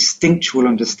to instinctual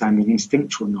understanding,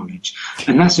 instinctual knowledge.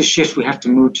 And that's a shift we have to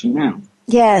move to now.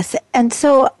 Yes, and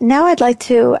so now I'd like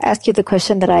to ask you the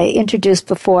question that I introduced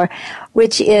before,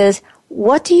 which is,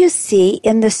 what do you see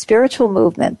in the spiritual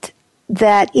movement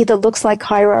that either looks like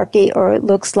hierarchy or it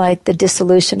looks like the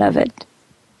dissolution of it?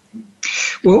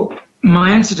 Well,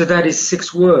 my answer to that is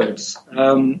 6 words.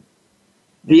 The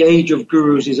age of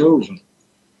gurus is over.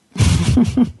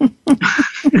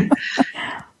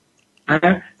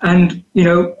 And, you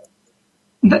know,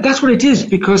 that's what it is,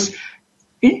 because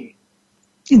the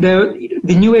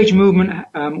New Age movement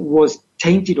was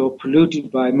tainted or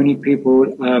polluted by many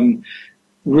people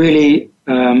really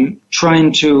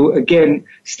trying to, again,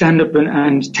 stand up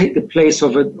and take the place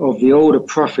of the older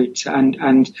prophet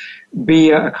and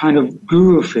be a kind of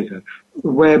guru figure,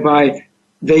 whereby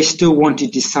they still wanted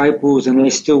disciples and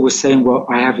they still were saying, well,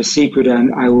 I have a secret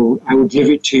and I will give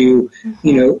it to you, mm-hmm.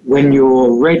 you know, when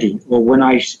you're ready or when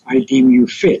I deem you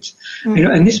fit. Mm-hmm. You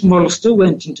know, and this model still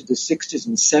went into the 60s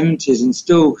and 70s and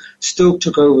still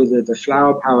took over the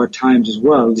flower power times as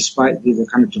well, despite the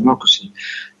kind of democracy.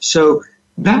 So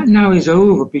that now is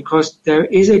over because there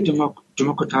is a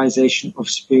democratization of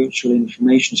spiritual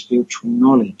information, spiritual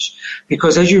knowledge.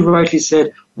 Because as you rightly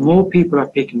said, more people are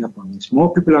picking up on this.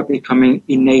 More people are becoming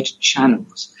innate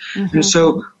channels. Mm-hmm. And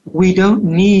so we don't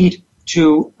need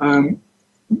to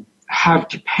have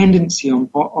dependency on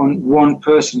one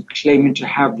person claiming to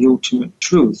have the ultimate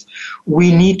truth.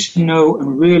 We need to know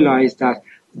and realize that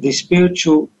the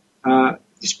spiritual source,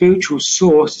 the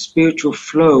spiritual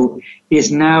flow is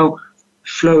now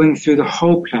flowing through the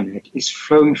whole planet, is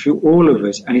flowing through all of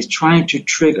us, and is trying to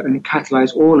trigger and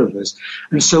catalyze all of us.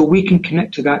 And so we can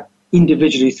connect to that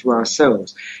individually through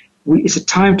ourselves. It's a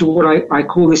time to what I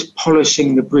call this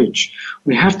polishing the bridge.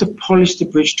 We have to polish the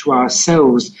bridge to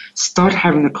ourselves, start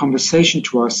having the conversation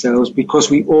to ourselves, because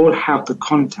we all have the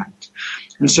contact.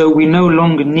 And so we no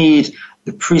longer need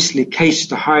the priestly case,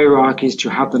 the hierarchies, to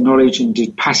have the knowledge and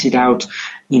to pass it out,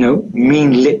 you know,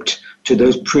 mean-lipped to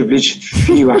those privileged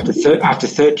few after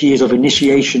 30 years of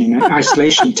initiation in an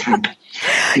isolation tank.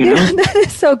 You know? That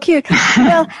is so cute.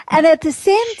 Well, and at the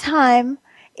same time,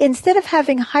 instead of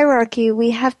having hierarchy, we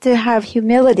have to have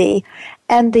humility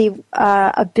and the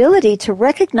ability to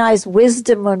recognize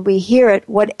wisdom when we hear it,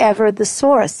 whatever the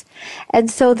source. And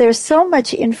so there's so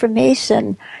much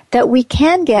information that we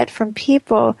can get from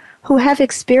people who have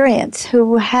experience,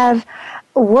 who have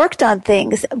worked on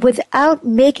things without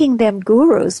making them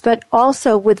gurus, but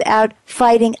also without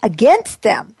fighting against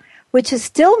them, which is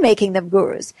still making them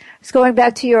gurus. It's going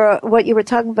back to what you were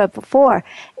talking about before,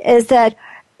 is that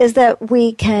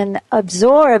we can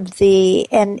absorb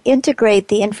and integrate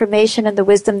the information and the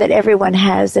wisdom that everyone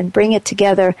has and bring it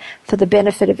together for the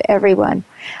benefit of everyone.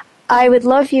 I would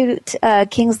love you,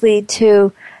 Kingsley,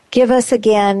 to give us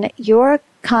again your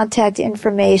contact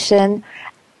information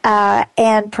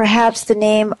and perhaps the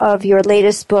name of your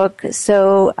latest book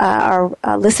so our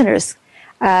listeners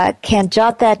can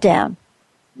jot that down.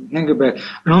 Thank you, Beth.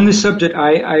 And on this subject,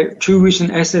 two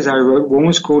recent essays I wrote. One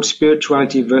was called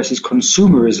Spirituality versus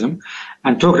Consumerism,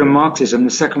 and talking of Marxism.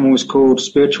 The second one was called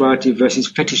Spirituality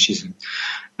versus Fetishism.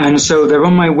 And so they're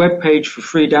on my webpage for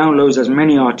free downloads, as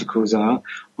many articles are,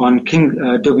 on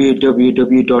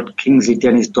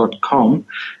www.kingsleydennis.com.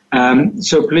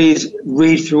 So please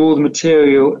read through all the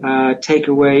material, take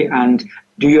away and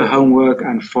do your homework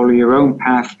and follow your own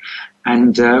path.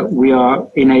 And we are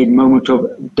in a moment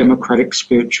of democratic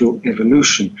spiritual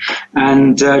evolution.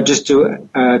 And just to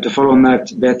follow on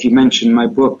that, Beth, you mentioned my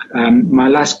book. My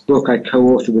last book I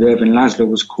co-authored with Irvin Laszlo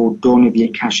was called Dawn of the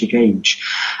Akashic Age.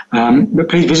 But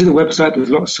please visit the website. There's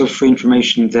lots of free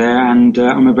information there, and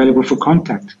I'm available for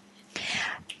contact.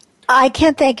 I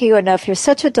can't thank you enough. You're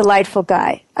such a delightful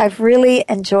guy. I've really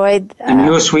enjoyed... and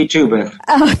you're sweet too, Beth.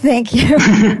 Oh, thank you.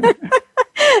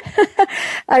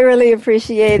 I really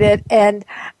appreciate it. And,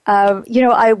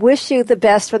 I wish you the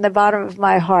best from the bottom of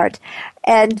my heart.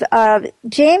 And,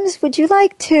 James, would you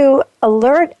like to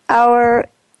alert our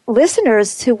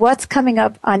listeners to what's coming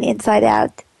up on Inside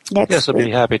Out next week? Yes, I'd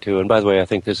be happy to. And by the way, I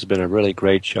think this has been a really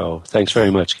great show. Thanks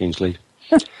very much, Kingsley.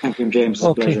 Thank you, James. It's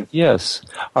a pleasure. Yes.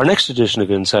 Our next edition of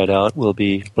Inside Out will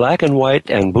be Black and White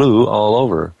and Blue All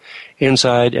Over,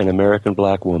 Inside an American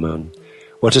Black Woman.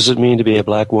 What does it mean to be a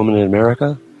black woman in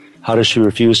America? How does she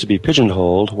refuse to be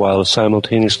pigeonholed while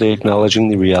simultaneously acknowledging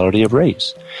the reality of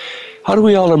race? How do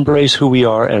we all embrace who we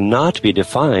are and not be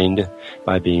defined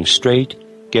by being straight,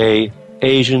 gay,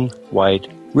 Asian, white,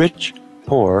 rich,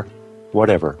 poor,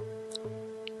 whatever?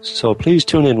 So please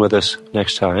tune in with us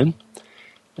next time.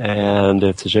 And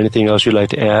if there's anything else you'd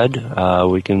like to add,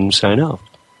 we can sign off.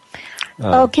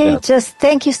 Okay, just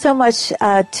thank you so much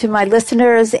to my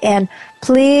listeners, and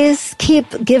please keep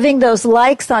giving those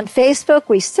likes on Facebook.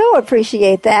 We so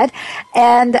appreciate that.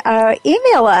 And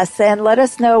email us and let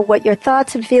us know what your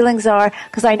thoughts and feelings are,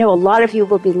 because I know a lot of you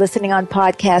will be listening on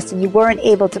podcast and you weren't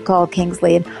able to call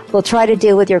Kingsley, and we'll try to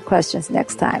deal with your questions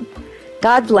next time.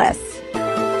 God bless.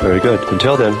 Very good.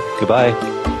 Until then,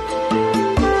 goodbye.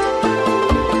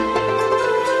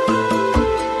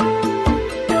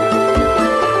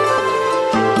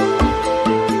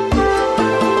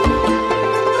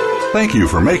 Thank you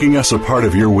for making us a part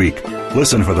of your week.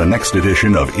 Listen for the next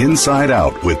edition of Inside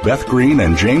Out with Beth Green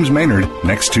and James Maynard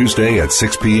next Tuesday at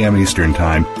 6 p.m. Eastern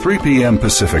Time, 3 p.m.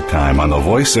 Pacific Time on the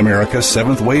Voice America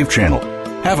 7th Wave Channel.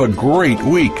 Have a great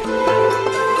week.